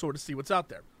can sort of see what's out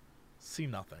there. See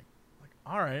nothing. Like,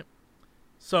 all right.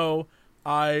 So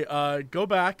I go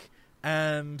back,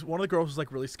 and one of the girls was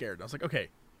like really scared. I was like, okay,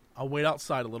 I'll wait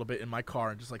outside a little bit in my car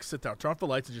and just like sit there. Turn off the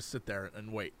lights and just sit there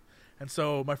and wait. And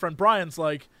so my friend Brian's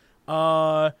like, do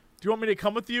you want me to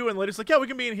come with you? And lady's like, yeah, we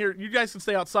can be in here. You guys can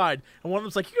stay outside. And one of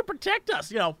them's like, you can protect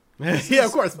us, Yeah,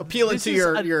 of course. Appealing This to is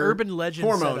your an urban legend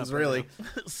hormones, setup right really.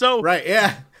 So Right,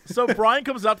 yeah. So Brian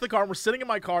comes out to the car, and we're sitting in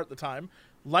my car at the time.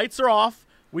 Lights are off.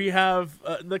 We have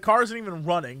the car isn't even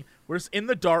running. We're just in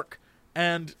the dark,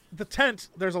 and the tent,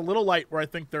 there's a little light where I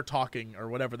think they're talking or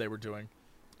whatever they were doing.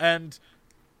 And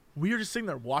we were just sitting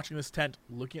there watching this tent,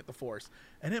 looking at the forest.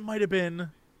 And it might have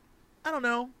been, I don't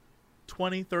know,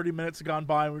 20, 30 minutes had gone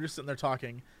by, and we were just sitting there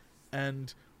talking.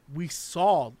 And we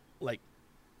saw, like,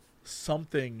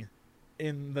 something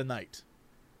in the night.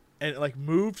 And it, like,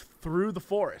 moved through the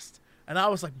forest. And I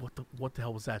was like, what the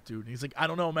hell was that, dude? And he's like, I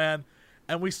don't know, man.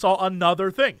 And we saw another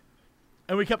thing.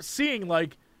 And we kept seeing,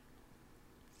 like,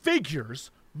 figures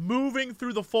moving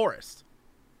through the forest.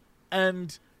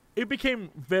 And it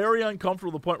became very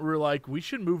uncomfortable to the point where we were like, we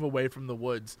should move away from the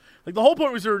woods. Like, the whole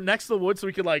point was we were next to the woods so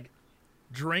we could, like,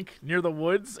 drink near the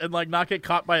woods and, like, not get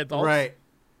caught by adults. Right.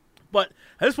 But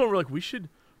at this point, we're like, we should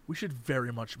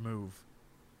very much move.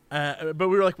 But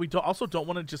we were like, also don't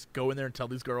want to just go in there and tell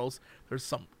these girls there's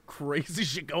some crazy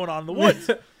shit going on in the woods.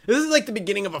 This is like the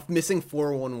beginning of a missing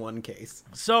 411 case.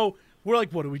 So we're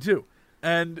like, what do we do?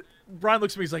 And Brian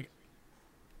looks at me, he's like,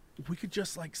 we could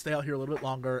just like stay out here a little bit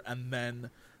longer, and then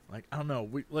like, I don't know,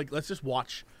 let's just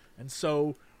watch. And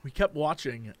so we kept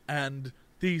watching, and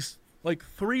these like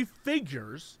 3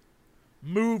 figures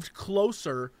moved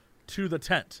closer to the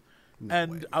tent. No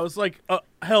and way. I was like,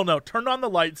 hell no. Turned on the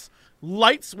lights.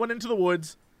 Lights went into the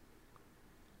woods.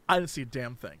 I didn't see a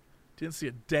damn thing.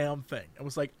 I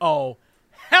was like, oh,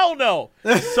 hell no.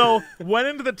 So went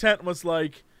into the tent and was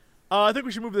like, I think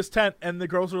we should move this tent. And the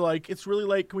girls were like, it's really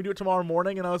late. Can we do it tomorrow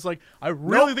morning? And I was like, I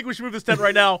really think we should move this tent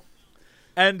right now.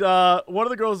 And one of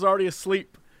the girls was already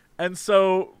asleep. And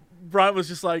so Brian was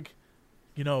just like,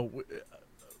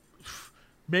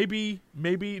 maybe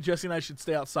Jesse and I should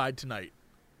stay outside tonight.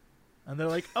 And they're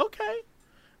like, okay.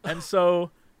 And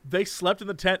so they slept in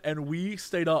the tent, and we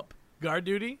stayed up. Guard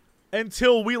duty?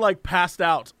 Until we, like, passed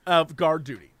out of guard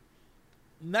duty.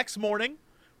 Next morning,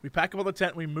 we pack up all the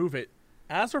tent and we move it.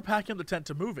 As we're packing up the tent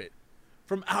to move it,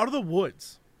 from out of the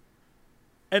woods.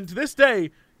 And to this day,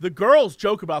 the girls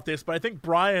joke about this, but I think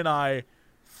Brian and I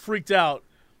freaked out.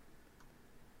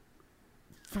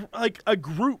 Like, a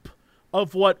group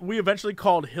of what we eventually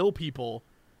called hill people,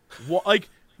 like,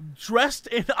 dressed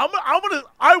in,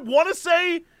 I want to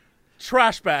say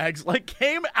trash bags, like,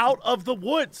 came out of the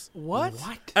woods. What?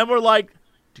 And we're like,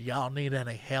 do y'all need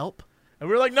any help? And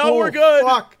we're like, no, we're good.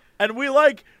 Fuck. And we,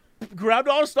 like, grabbed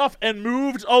all our stuff and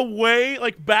moved away,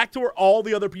 like, back to where all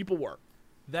the other people were.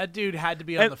 That dude had to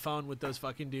be on the phone with those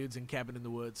fucking dudes in Cabin in the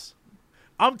Woods.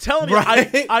 I'm telling you,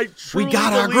 Right? I truly We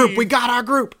got our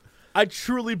group. I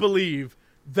truly believe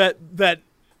that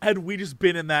had we just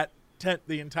been in that tent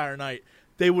the entire night,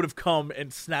 they would have come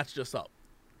and snatched us up.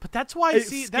 But that's why, It's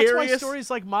that's why scariest- stories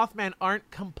like Mothman aren't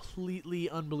completely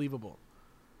unbelievable.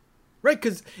 Right,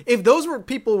 because if those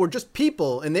people were just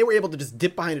people and they were able to just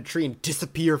dip behind a tree and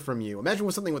disappear from you, imagine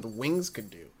what something with wings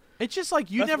could do. It's just like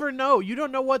you never know. You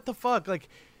don't know what the fuck. Like,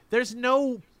 there's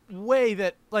no way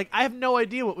that, like, I have no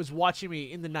idea what was watching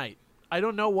me in the night. I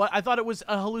don't know what. I thought it was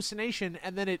a hallucination,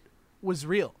 and then it was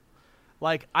real.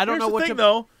 Like, I don't Here's know the what thing,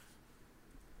 though.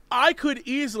 I could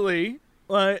easily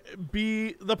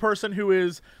be the person who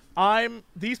is.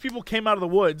 These people came out of the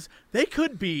woods. They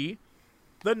could be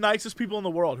the nicest people in the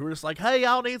world who are just like, hey,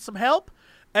 y'all need some help?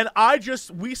 And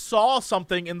we saw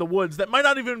something in the woods that might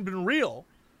not even have been real,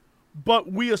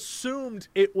 but we assumed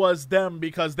it was them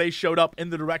because they showed up in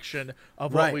the direction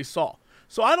of what we saw.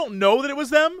 So I don't know that it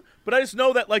was them, but I just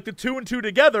know that, like, the 2 and 2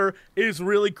 together is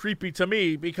really creepy to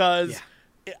me because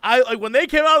when they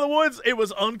came out of the woods, it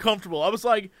was uncomfortable. I was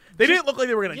like, they didn't look like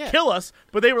they were going to kill us,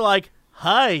 but they were like,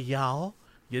 hi, y'all.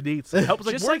 You need some help.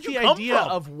 Just where'd like you the come idea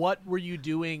from? of what were you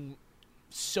doing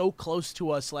so close to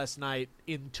us last night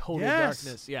in total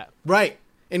darkness. Yeah. Right.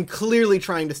 And clearly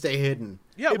trying to stay hidden.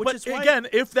 Yeah, which but is why, again,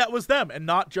 if that was them and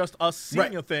not just us seeing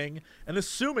Right. a thing and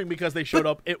assuming because they showed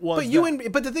up, it was But you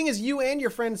them. but the thing is, you and your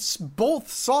friends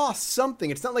both saw something.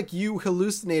 It's not like you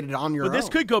hallucinated on your own. But this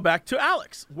could go back to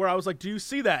Alex, where I was like, do you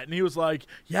see that? And he was like,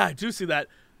 yeah, I do see that.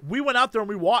 We went out there and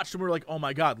we watched and we were like, oh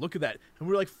my God, look at that. And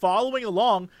we were like following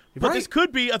along. But this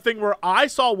could be a thing where I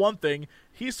saw one thing,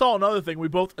 he saw another thing. We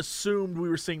both assumed we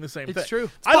were seeing the same thing. It's true.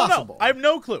 It's I don't possible. know. I have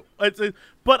no clue. But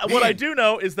what I do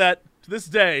know is that to this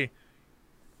day,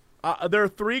 there are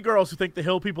 3 girls who think the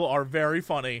hill people are very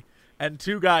funny and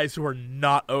 2 guys who are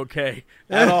not okay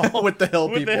at all with the hill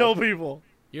with people. the hill people.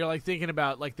 you're like thinking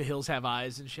about like the hills have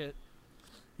eyes and shit.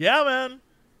 Yeah, man.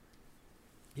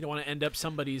 You don't want to end up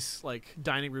somebody's like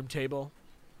dining room table.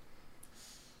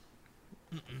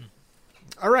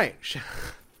 All right.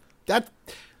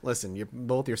 Listen,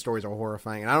 both your stories are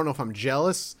horrifying, and I don't know if I'm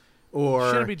jealous or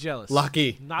Shouldn't be jealous.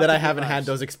 lucky Not that the I good haven't vibes. had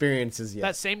those experiences yet.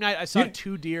 That same night, I saw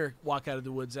 2 deer walk out of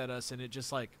the woods at us, and it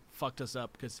just like fucked us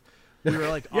up because we were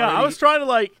like, Yeah, I was trying to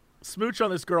like smooch on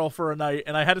this girl for a night,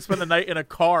 and I had to spend the night in a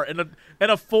car in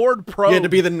a Ford Probe. You had to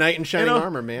be the knight in shining You know,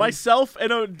 armor, man. Myself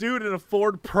and a dude in a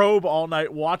Ford Probe all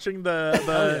night watching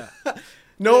the.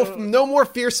 No more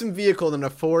fearsome vehicle than a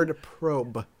Ford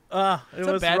Probe. It It's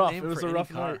a was bad rough. name It was for a any rough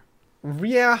car. night.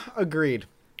 Yeah, agreed.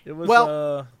 It was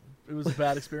Well- it was a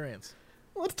bad experience.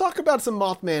 Let's talk about some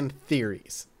Mothman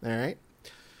theories. All right.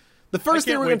 The first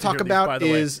thing can't we're wait going to to talk hear these, by about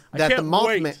the way. is I that the can't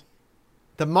Mothman, wait.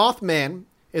 the Mothman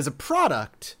is a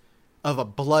product of a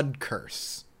blood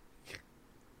curse.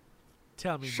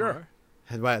 Tell me Sure.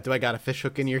 more. Do I got a fish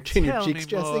hook in your Tell cheeks, me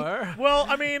Jesse? more. Well,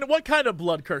 I mean, what kind of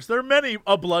blood curse? There are many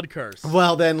a blood curse.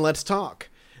 Well, then let's talk.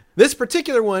 This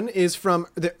particular one is from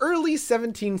the early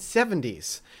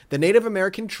 1770s. The Native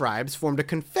American tribes formed a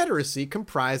confederacy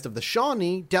comprised of the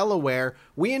Shawnee, Delaware,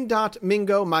 Wyandot,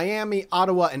 Mingo, Miami,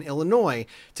 Ottawa, and Illinois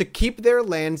to keep their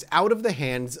lands out of the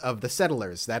hands of the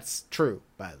settlers. That's true,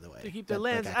 by the way. To keep the That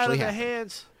lands out actually of the happened.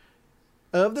 hands.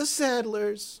 Of the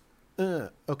settlers.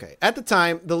 Okay. At the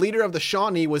time, the leader of the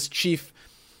Shawnee was Chief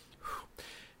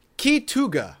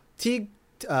Kitugwa. Kitugwa.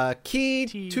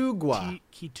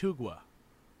 Kitugwa.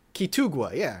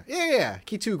 Kitugwa, yeah.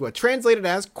 Kitugwa, translated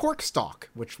as corkstalk,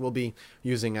 which we'll be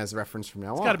using as reference from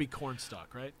now It's on. got to be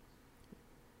cornstalk, right?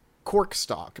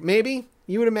 Corkstalk, maybe?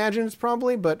 You would imagine it's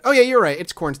probably, but... Oh, yeah, you're right.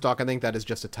 It's cornstalk. I think that is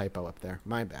just a typo up there.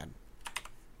 My bad.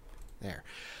 There.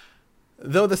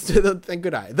 Thank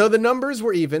good eye. Though the numbers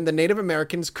were even, the Native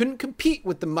Americans couldn't compete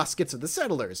with the muskets of the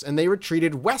settlers, and they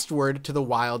retreated westward to the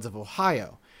wilds of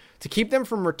Ohio. To keep them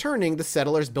from returning, the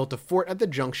settlers built a fort at the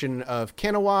junction of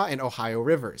Kanawha and Ohio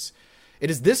rivers. It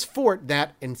is this fort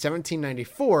that, in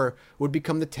 1794, would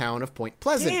become the town of Point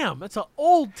Pleasant. Damn, that's an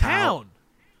old town.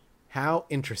 How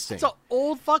interesting. That's an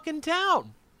old fucking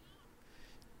town.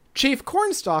 Chief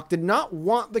Cornstalk did not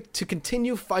want to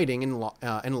continue fighting and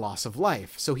loss of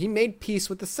life, so he made peace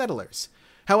with the settlers.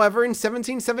 However, in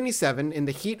 1777, in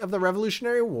the heat of the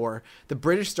Revolutionary War, the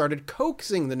British started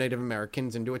coaxing the Native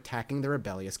Americans into attacking the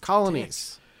rebellious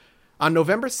colonies. On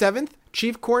November 7th,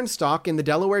 Chief Cornstalk and the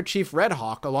Delaware Chief Red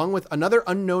Hawk, along with another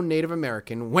unknown Native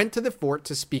American, went to the fort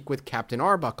to speak with Captain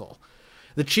Arbuckle.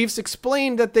 The chiefs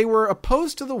explained that they were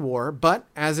opposed to the war, but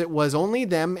as it was only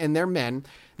them and their men,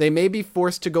 they may be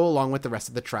forced to go along with the rest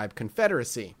of the tribe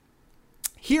confederacy.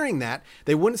 Hearing that,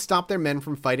 they wouldn't stop their men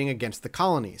from fighting against the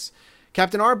colonies.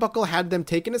 Captain Arbuckle had them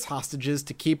taken as hostages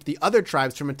to keep the other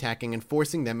tribes from attacking and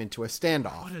forcing them into a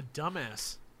standoff. What a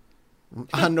dumbass.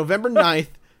 On November 9th,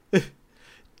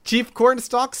 Chief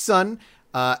Cornstalk's son,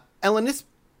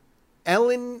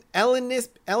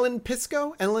 Pisco?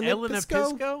 Pisco?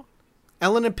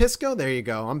 Elena Pisco? There you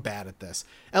go. I'm bad at this.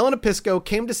 Elena Pisco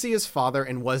came to see his father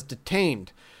and was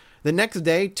detained. The next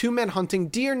day, 2 men hunting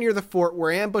deer near the fort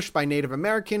were ambushed by Native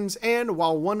Americans, and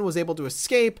while one was able to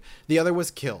escape, the other was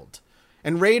killed.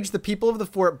 Enraged, the people of the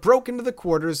fort broke into the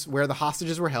quarters where the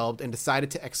hostages were held and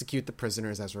decided to execute the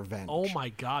prisoners as revenge. Oh my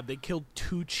God! They killed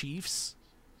 2 chiefs.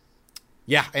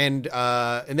 Yeah, and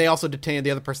they also detained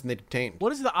the other person they detained.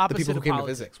 What is the opposite people who of came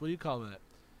politics? to visit. What do you call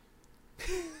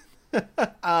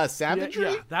that? Savagery?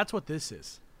 Yeah, that's what this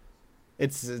is.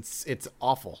 It's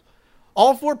awful.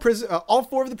 All four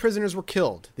of the prisoners were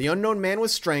killed. The unknown man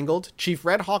was strangled. Chief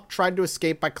Red Hawk tried to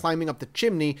escape by climbing up the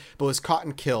chimney, but was caught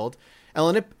and killed.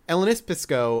 Elenis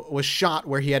Pisco was shot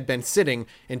where he had been sitting,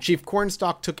 and Chief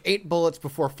Cornstalk took 8 bullets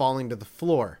before falling to the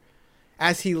floor.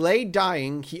 As he lay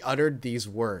dying, he uttered these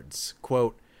words,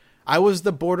 quote, "I was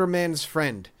the borderman's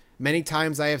friend. Many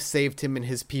times I have saved him and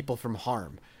his people from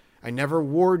harm. I never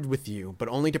warred with you, but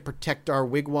only to protect our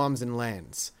wigwams and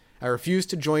lands. I refused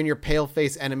to join your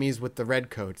pale-face enemies with the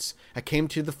redcoats. I came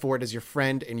to the fort as your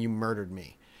friend, and you murdered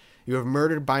me. You have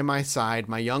murdered by my side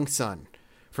my young son.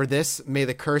 For this, may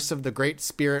the curse of the Great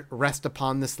Spirit rest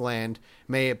upon this land.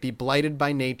 May it be blighted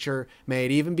by nature. May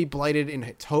it even be blighted in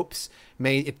its hopes.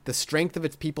 May the strength of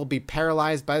its people be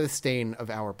paralyzed by the stain of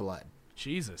our blood."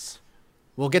 Jesus.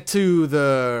 We'll get to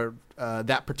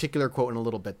that particular quote in a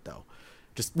little bit, though.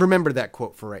 Just remember that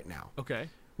quote for right now. Okay.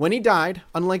 When he died,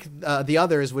 unlike the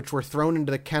others, which were thrown into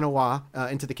the Kanawha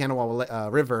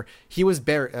River, he was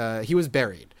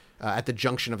buried at the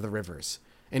junction of the rivers.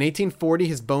 In 1840,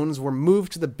 his bones were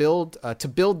moved to build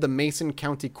the Mason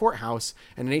County Courthouse,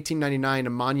 and in 1899, a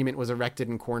monument was erected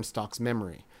in Cornstalk's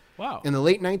memory. Wow. In the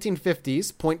late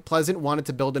 1950s, Point Pleasant wanted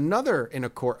to build another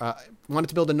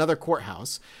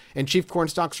courthouse, and Chief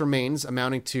Cornstalk's remains,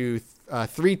 amounting to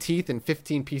 3 teeth and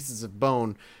 15 pieces of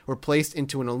bone, were placed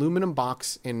into an aluminum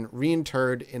box and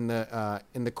reinterred in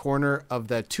the corner of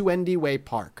the Tuendi Way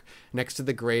Park, next to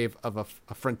the grave of a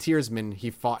frontiersman he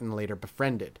fought and later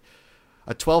befriended.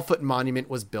 A 12-foot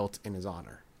monument was built in his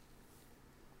honor.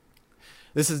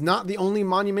 This is not the only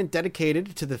monument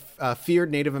dedicated to the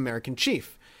feared Native American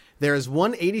chief. There is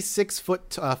one 86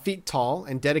 feet tall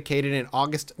and dedicated in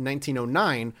August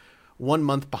 1909, 1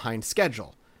 month behind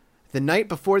schedule. The night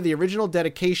before the original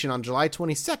dedication on July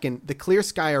 22nd, the clear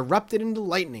sky erupted into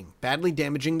lightning, badly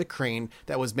damaging the crane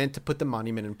that was meant to put the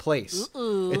monument in place.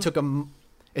 It took a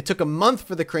month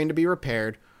for the crane to be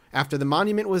repaired. After the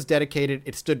monument was dedicated,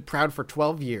 it stood proud for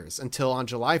 12 years, until on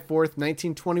July 4th,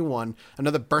 1921,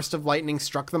 another burst of lightning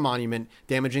struck the monument,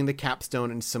 damaging the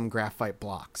capstone and some graphite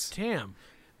blocks. Damn.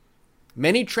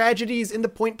 Many tragedies in the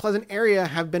Point Pleasant area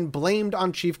have been blamed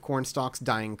on Chief Cornstalk's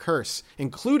dying curse,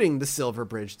 including the Silver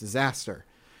Bridge disaster.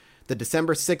 The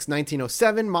December 6,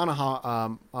 1907,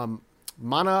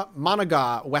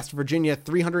 Monaga, West Virginia,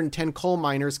 310 coal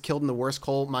miners killed in the worst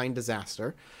coal mine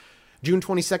disaster. June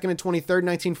 22nd and 23rd,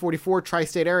 1944,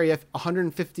 tri-state area,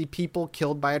 150 people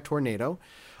killed by a tornado.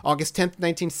 August 10th,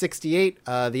 1968,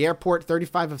 the airport,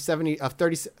 35 of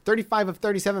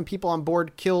 37 people on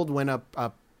board killed when a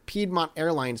Piedmont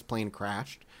Airlines plane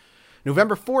crashed.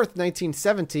 November 4th,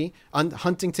 1970,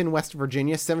 Huntington, West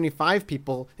Virginia, 75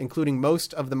 people, including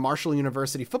most of the Marshall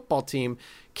University football team,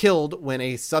 killed when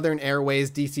a Southern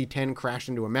Airways DC-10 crashed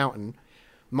into a mountain.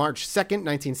 March 2nd,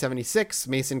 1976,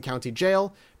 Mason County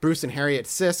Jail, Bruce and Harriet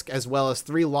Sisk, as well as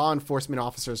 3 law enforcement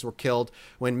officers were killed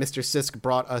when Mr. Sisk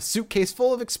brought a suitcase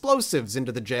full of explosives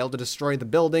into the jail to destroy the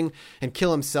building and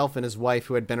kill himself and his wife,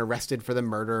 who had been arrested for the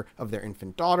murder of their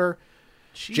infant daughter.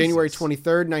 Jesus. January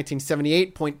 23rd,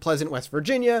 1978, Point Pleasant, West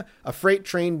Virginia, a freight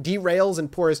train derails and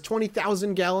pours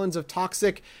 20,000 gallons of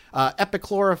toxic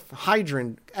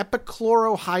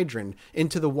epichlorohydrin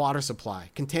into the water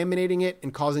supply, contaminating it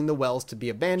and causing the wells to be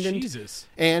abandoned. Jesus.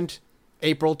 And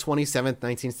April 27th,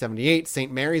 1978,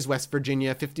 St. Mary's, West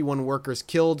Virginia, 51 workers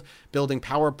killed building a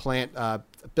power plant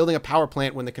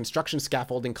when the construction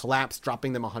scaffolding collapsed,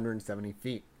 dropping them 170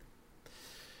 feet.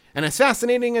 And as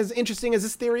fascinating, as interesting as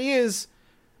this theory is,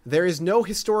 there is no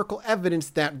historical evidence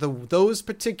that those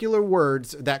particular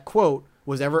words, that quote,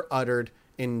 was ever uttered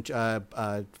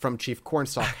from Chief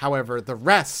Cornstalk. However, the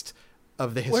rest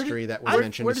of the history that was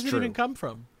mentioned is true. Where does it even come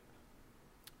from?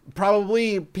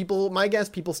 Probably my guess,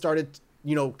 people started,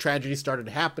 tragedies started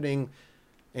happening,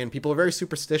 and people are very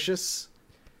superstitious,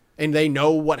 and they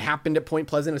know what happened at Point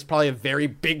Pleasant. It's probably a very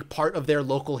big part of their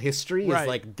local history, right. Is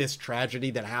like this tragedy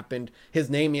that happened.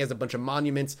 His name, he has a bunch of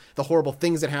monuments, the horrible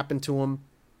things that happened to him.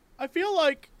 I feel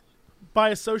like by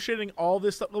associating all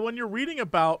this stuff, when you're reading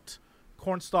about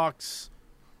Cornstalk's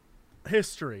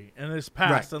history and his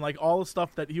past and like all the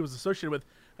stuff that he was associated with,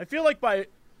 I feel like by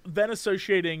then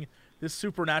associating this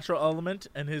supernatural element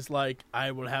and his like,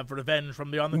 I will have revenge from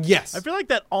beyond the... Yes. I feel like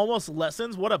that almost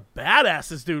lessens what a badass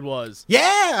this dude was. Yeah,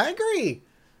 I agree.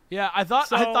 Yeah, I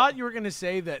thought you were gonna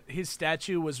say that his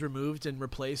statue was removed and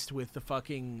replaced with the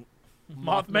fucking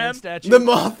Mothman statue. The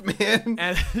Mothman.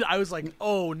 And I was like,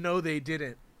 oh no, they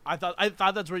didn't. I thought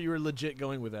that's where you were legit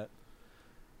going with that.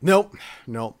 Nope.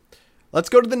 Let's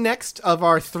go to the next of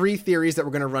our 3 theories that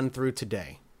we're going to run through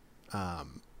today.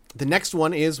 The next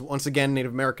one is, once again,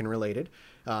 Native American related.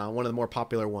 One of the more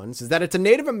popular ones is that it's a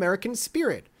Native American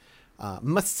spirit.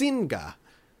 Masinga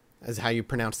is how you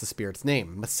pronounce the spirit's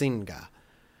name. Masinga.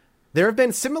 There have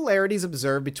been similarities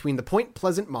observed between the Point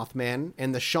Pleasant Mothman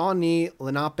and the Shawnee,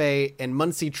 Lenape, and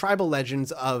Munsee tribal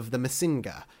legends of the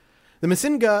Masinga. The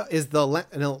Masinga is the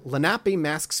Lenape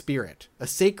mask spirit, a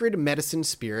sacred medicine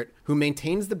spirit who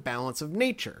maintains the balance of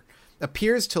nature,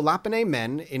 appears to Lapine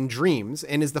men in dreams,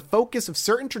 and is the focus of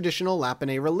certain traditional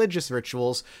Lapine religious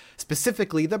rituals,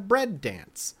 specifically the bread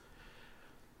dance.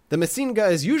 The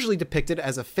Masinga is usually depicted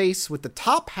as a face with the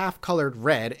top half colored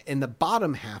red and the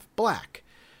bottom half black.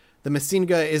 The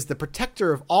Masinga is the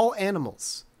protector of all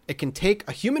animals. It can take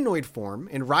a humanoid form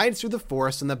and rides through the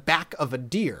forest on the back of a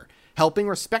deer, helping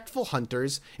respectful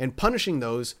hunters and punishing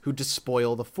those who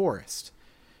despoil the forest.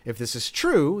 If this is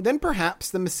true, then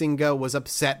perhaps the Masinga was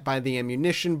upset by the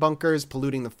ammunition bunkers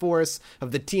polluting the forests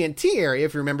of the TNT area.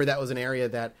 If you remember, that was an area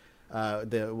that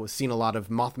was seen a lot of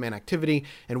Mothman activity,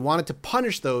 and wanted to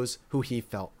punish those who he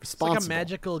felt responsible. It's like a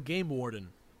magical game warden.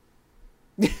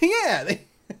 Yeah,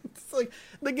 it's like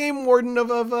the game warden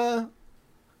of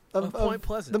Point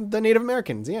Pleasant. The Native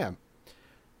Americans, yeah.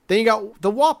 Then you got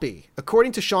the Wapi.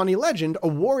 According to Shawnee legend, a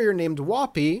warrior named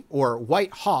Wapi, or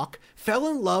White Hawk, fell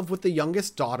in love with the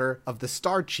youngest daughter of the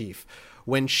Star Chief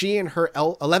when she and her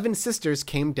 11 sisters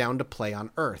came down to play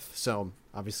on Earth. So,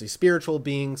 obviously, spiritual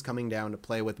beings coming down to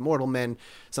play with mortal men,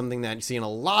 something that you see in a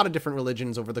lot of different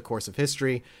religions over the course of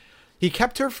history. He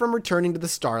kept her from returning to the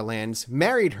Starlands,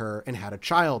 married her, and had a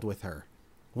child with her.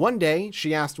 One day,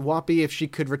 she asked Wapi if she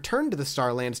could return to the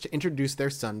Starlands to introduce their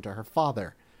son to her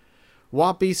father.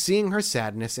 Wapi, seeing her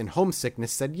sadness and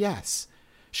homesickness, said yes.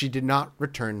 She did not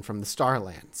return from the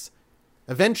Starlands.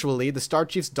 Eventually, the Star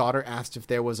Chief's daughter asked if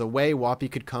there was a way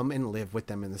Wapi could come and live with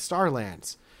them in the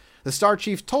Starlands. The Star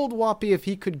Chief told Wapi if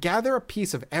he could gather a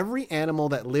piece of every animal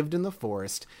that lived in the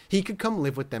forest, he could come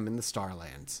live with them in the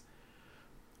Starlands.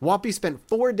 Wapi spent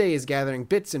 4 days gathering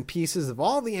bits and pieces of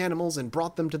all the animals and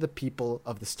brought them to the people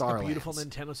of the Starlands. A beautiful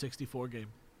Nintendo 64 game.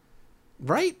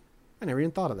 Right? I never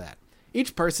even thought of that.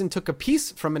 Each person took a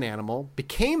piece from an animal,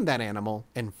 became that animal,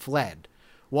 and fled.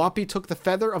 Wapi took the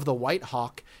feather of the White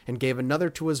Hawk and gave another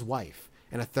to his wife,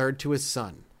 and a third to his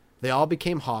son. They all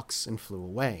became hawks and flew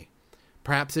away.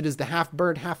 Perhaps it is the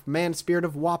half-bird, half-man spirit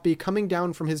of Wapi coming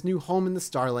down from his new home in the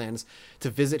Starlands to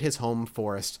visit his home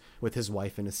forest with his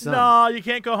wife and his son. No, you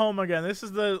can't go home again. This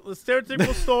is the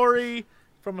stereotypical story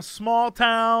from a small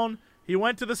town. He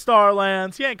went to the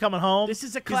Starlands. He ain't coming home. This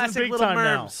is a He's in classic big Little time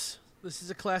now. Merms. This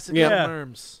is a classic Yeah. Little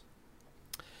Merms.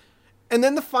 And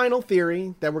then the final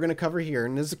theory that we're going to cover here,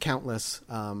 and there's countless,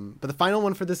 but the final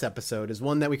one for this episode is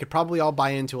one that we could probably all buy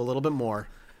into a little bit more.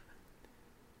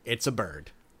 It's a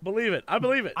bird. Believe it. I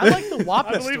believe it. I like the Wapi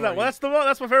I believe story. that. Well,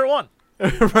 that's my favorite one.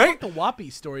 Right? The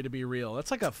Wapi story to be real. That's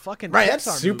like a fucking Right, Pixar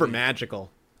that's super movie.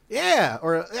 magical. Yeah,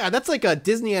 or that's like a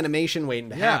Disney animation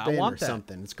waiting to Yeah, I happen want or that.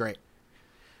 something. It's great.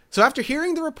 So after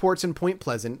hearing the reports in Point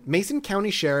Pleasant, Mason County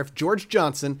Sheriff George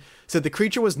Johnson said the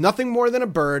creature was nothing more than a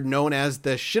bird known as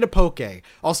the shitapoke,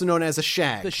 also known as a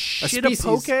shag. The a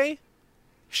shitapoke?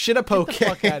 Shitapoke. Get the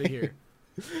fuck out of here.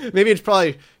 Maybe it's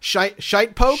probably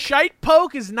shite poke. Shite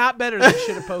poke is not better than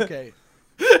shitapoke.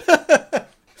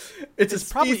 It's a It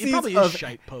probably species is of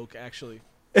shite poke, actually.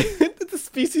 it's a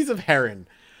species of heron.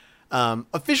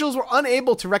 Officials were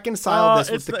unable to reconcile this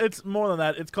with the... It's more than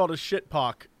that. It's called a shit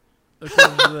pock.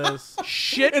 According to this.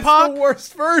 Shit It's poke? the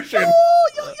worst version.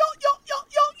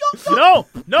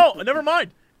 No, never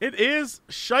mind. It is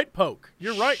shite poke.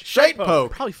 You're right. Shite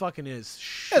poke. Probably fucking is.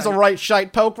 There's a right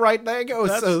shite poke right there. Go.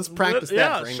 That's So let's practice that. Yeah,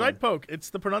 for England. shite poke. It's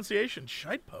the pronunciation.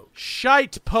 Shite poke.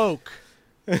 Shite poke.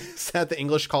 Is that the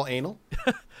English call anal?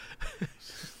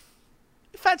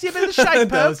 Fancy a bit of shite poke?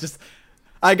 That was just.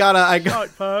 I got.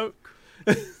 Shite poke.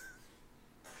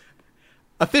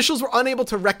 Officials were unable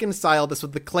to reconcile this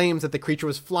with the claims that the creature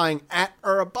was flying at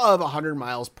or above 100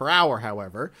 miles per hour,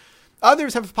 however.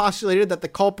 Others have postulated that the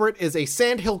culprit is a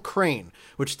sandhill crane,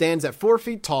 which stands at 4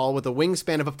 feet tall with a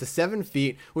wingspan of up to 7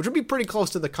 feet, which would be pretty close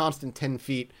to the constant 10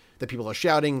 feet that people are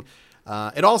shouting.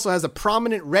 It also has a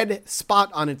prominent red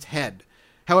spot on its head.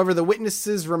 However, the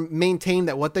witnesses maintained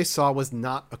that what they saw was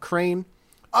not a crane.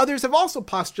 Others have also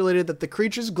postulated that the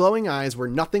creature's glowing eyes were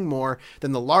nothing more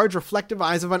than the large reflective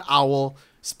eyes of an owl,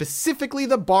 specifically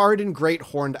the barred and great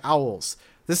horned owls.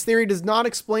 This theory does not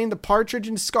explain the Partridge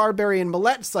and Scarberry and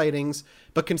Millette sightings,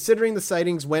 but considering the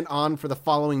sightings went on for the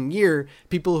following year,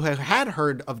 people who had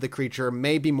heard of the creature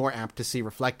may be more apt to see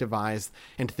reflective eyes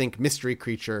and think mystery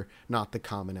creature, not the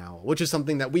common owl, which is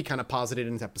something that we kind of posited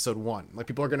in episode 1. Like,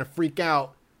 people are going to freak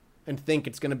out and think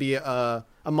it's going to be a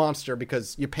monster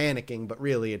because you're panicking, but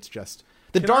really it's just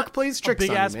the dark plays tricks on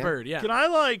you, man. Big ass bird, yeah.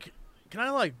 Can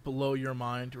I blow your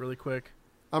mind really quick?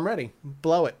 I'm ready.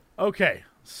 Blow it. Okay,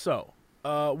 so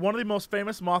one of the most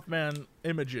famous Mothman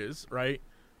images, right,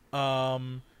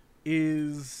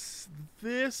 is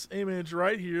this image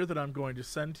right here that I'm going to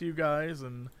send to you guys,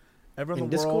 and everyone in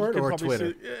the world Discord can or probably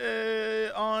Twitter?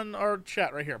 see on our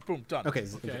chat right here. Boom, done. Okay.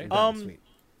 Sweet.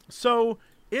 So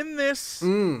in this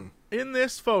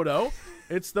photo,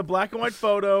 it's the black and white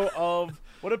photo of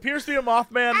what appears to be a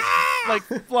Mothman, like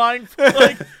flying,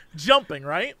 like jumping,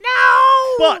 right?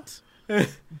 No.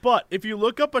 But if you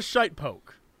look up a shite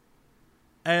poke,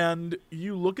 and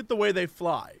you look at the way they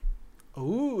fly,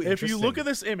 Ooh, if you look at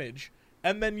this image,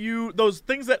 and then those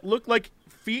things that look like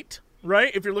feet,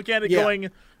 right? If you're looking at it going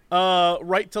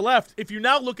right to left, if you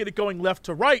now look at it going left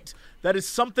to right, that is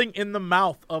something in the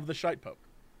mouth of the shite poke.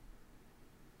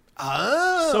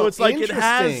 Oh, so it's like it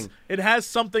has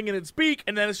something in its beak,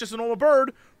 and then it's just a normal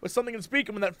bird with something in its beak.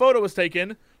 And when that photo was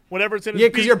taken, whatever it's in its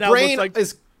beak, because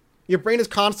your brain is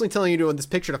constantly telling you in this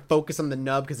picture to focus on the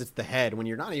nub because it's the head. When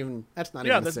you're not even, that's not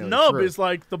even necessarily true. Yeah, the nub true. is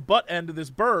like the butt end of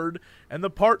this bird, and the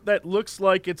part that looks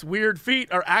like its weird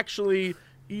feet are actually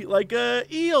like a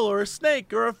eel or a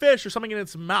snake or a fish or something in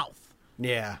its mouth.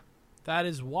 Yeah, that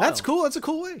is wild. That's cool. That's a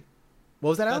cool way. What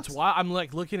was that, Alex? That's why I'm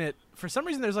like looking at. For some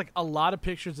reason, there's like a lot of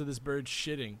pictures of this bird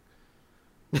shitting.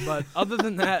 But other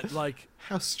than that, like,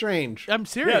 how strange. I'm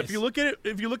serious. Yeah, if you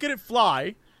look at it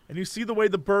fly, and you see the way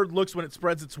the bird looks when it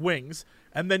spreads its wings,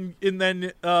 and then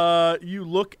you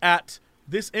look at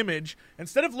this image,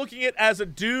 instead of looking at it as a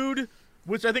dude,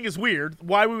 which I think is weird,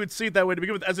 why we would see it that way to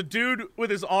begin with, as a dude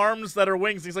with his arms that are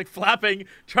wings, he's like flapping,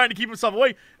 trying to keep himself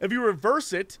away. If you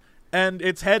reverse it, and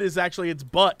its head is actually its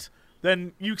butt,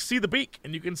 then you see the beak,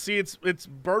 and you can see its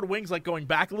bird wings like going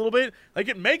back a little bit. Like,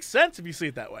 it makes sense if you see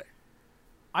it that way.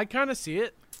 I kind of see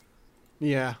it.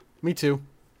 Yeah, me too.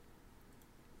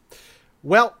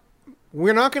 Well,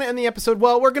 we're not going to end the episode.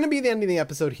 Well, we're going to be the end of the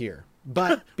episode here.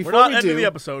 But before we're not we ending do, the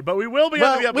episode, but we will be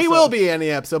ending the episode. We will be ending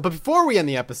the episode. But before we end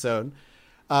the episode,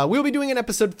 we'll be doing an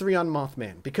episode 3 on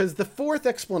Mothman. Because the fourth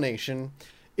explanation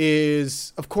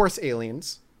is, of course,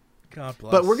 aliens. God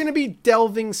bless. But we're going to be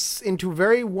delving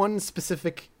into one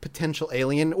specific potential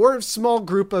alien, or a small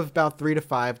group of about 3 to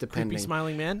 5, depending. Creepy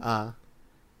smiling man?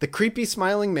 The creepy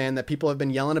smiling man that people have been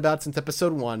yelling about since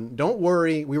episode 1. Don't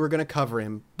worry, we were going to cover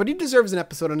him. But he deserves an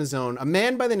episode on his own. A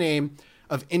man by the name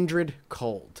of Indrid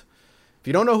Cold. If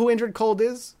you don't know who Indrid Cold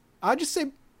is, I'll just say,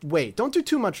 wait, don't do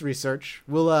too much research.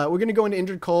 We're going to go into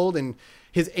Indrid Cold and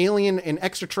his alien and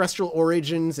extraterrestrial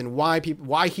origins, and why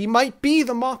he might be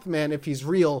the Mothman if he's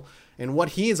real, and what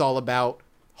he is all about.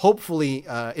 Hopefully,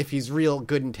 if he's real,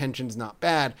 good intentions, not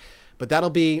bad. But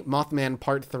that'll be Mothman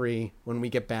Part 3 when we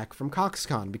get back from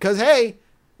CoxCon. Because, hey,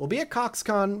 we'll be at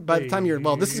CoxCon by the time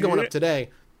this is going up today.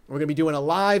 We're going to be doing a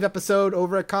live episode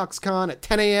over at CoxCon at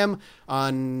 10 a.m.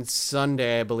 on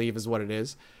Sunday, I believe is what it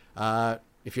is.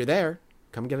 If you're there,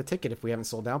 come get a ticket if we haven't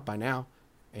sold out by now.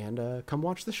 And come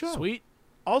watch the show. Sweet.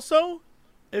 Also,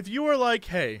 if you were like,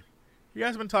 hey, you guys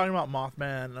have been talking about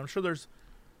Mothman, and I'm sure there's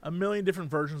a million different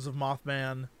versions of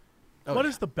Mothman. What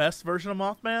is the best version of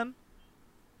Mothman?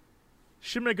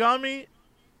 Shin Megami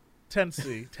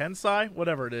Tensei,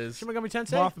 whatever it is. Shin Megami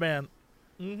Tensei?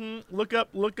 Mothman.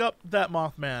 Look up that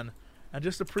Mothman, and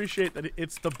just appreciate that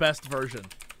it's the best version.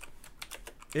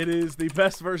 It is the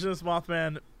best version of this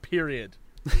Mothman, period.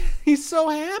 He's so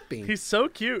happy. He's so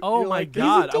cute. Oh, You're my like,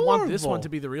 God. I want this one to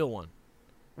be the real one.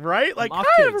 Right? Like, Moth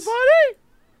hi, kids. everybody!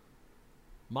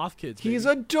 Moth kids. He's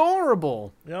baby.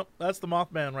 adorable. Yep, that's the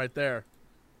Mothman right there.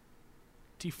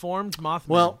 Deformed Mothman.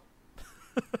 Well,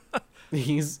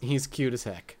 he's cute as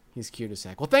heck. He's cute as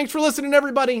heck. Well, thanks for listening,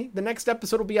 everybody. The next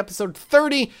episode will be episode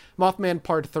 30, Mothman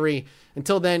Part 3.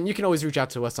 Until then, you can always reach out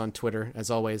to us on Twitter, as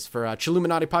always. For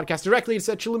Chilluminati Podcast directly, it's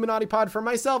at Chilluminati Pod. For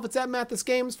myself, it's at Mathis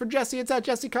Games. For Jesse, it's at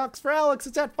Jesse Cox. For Alex,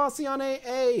 it's at Fossian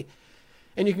AA.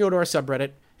 And you can go to our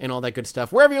subreddit and all that good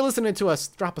stuff. Wherever you're listening to us,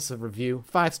 drop us a review.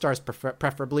 5 stars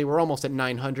preferably. We're almost at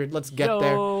 900. Let's get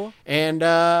there.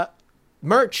 And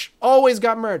merch. Always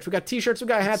got merch. We got t-shirts, we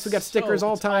got hats, we got stickers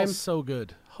all time. All so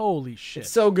good. Holy shit.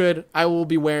 It's so good. I will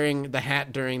be wearing the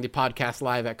hat during the podcast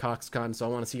live at CoxCon, so I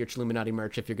want to see your Chilluminati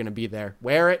merch if you're going to be there.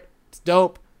 Wear it. It's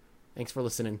dope. Thanks for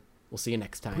listening. We'll see you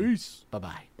next time. Peace.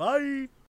 Bye-bye. Bye.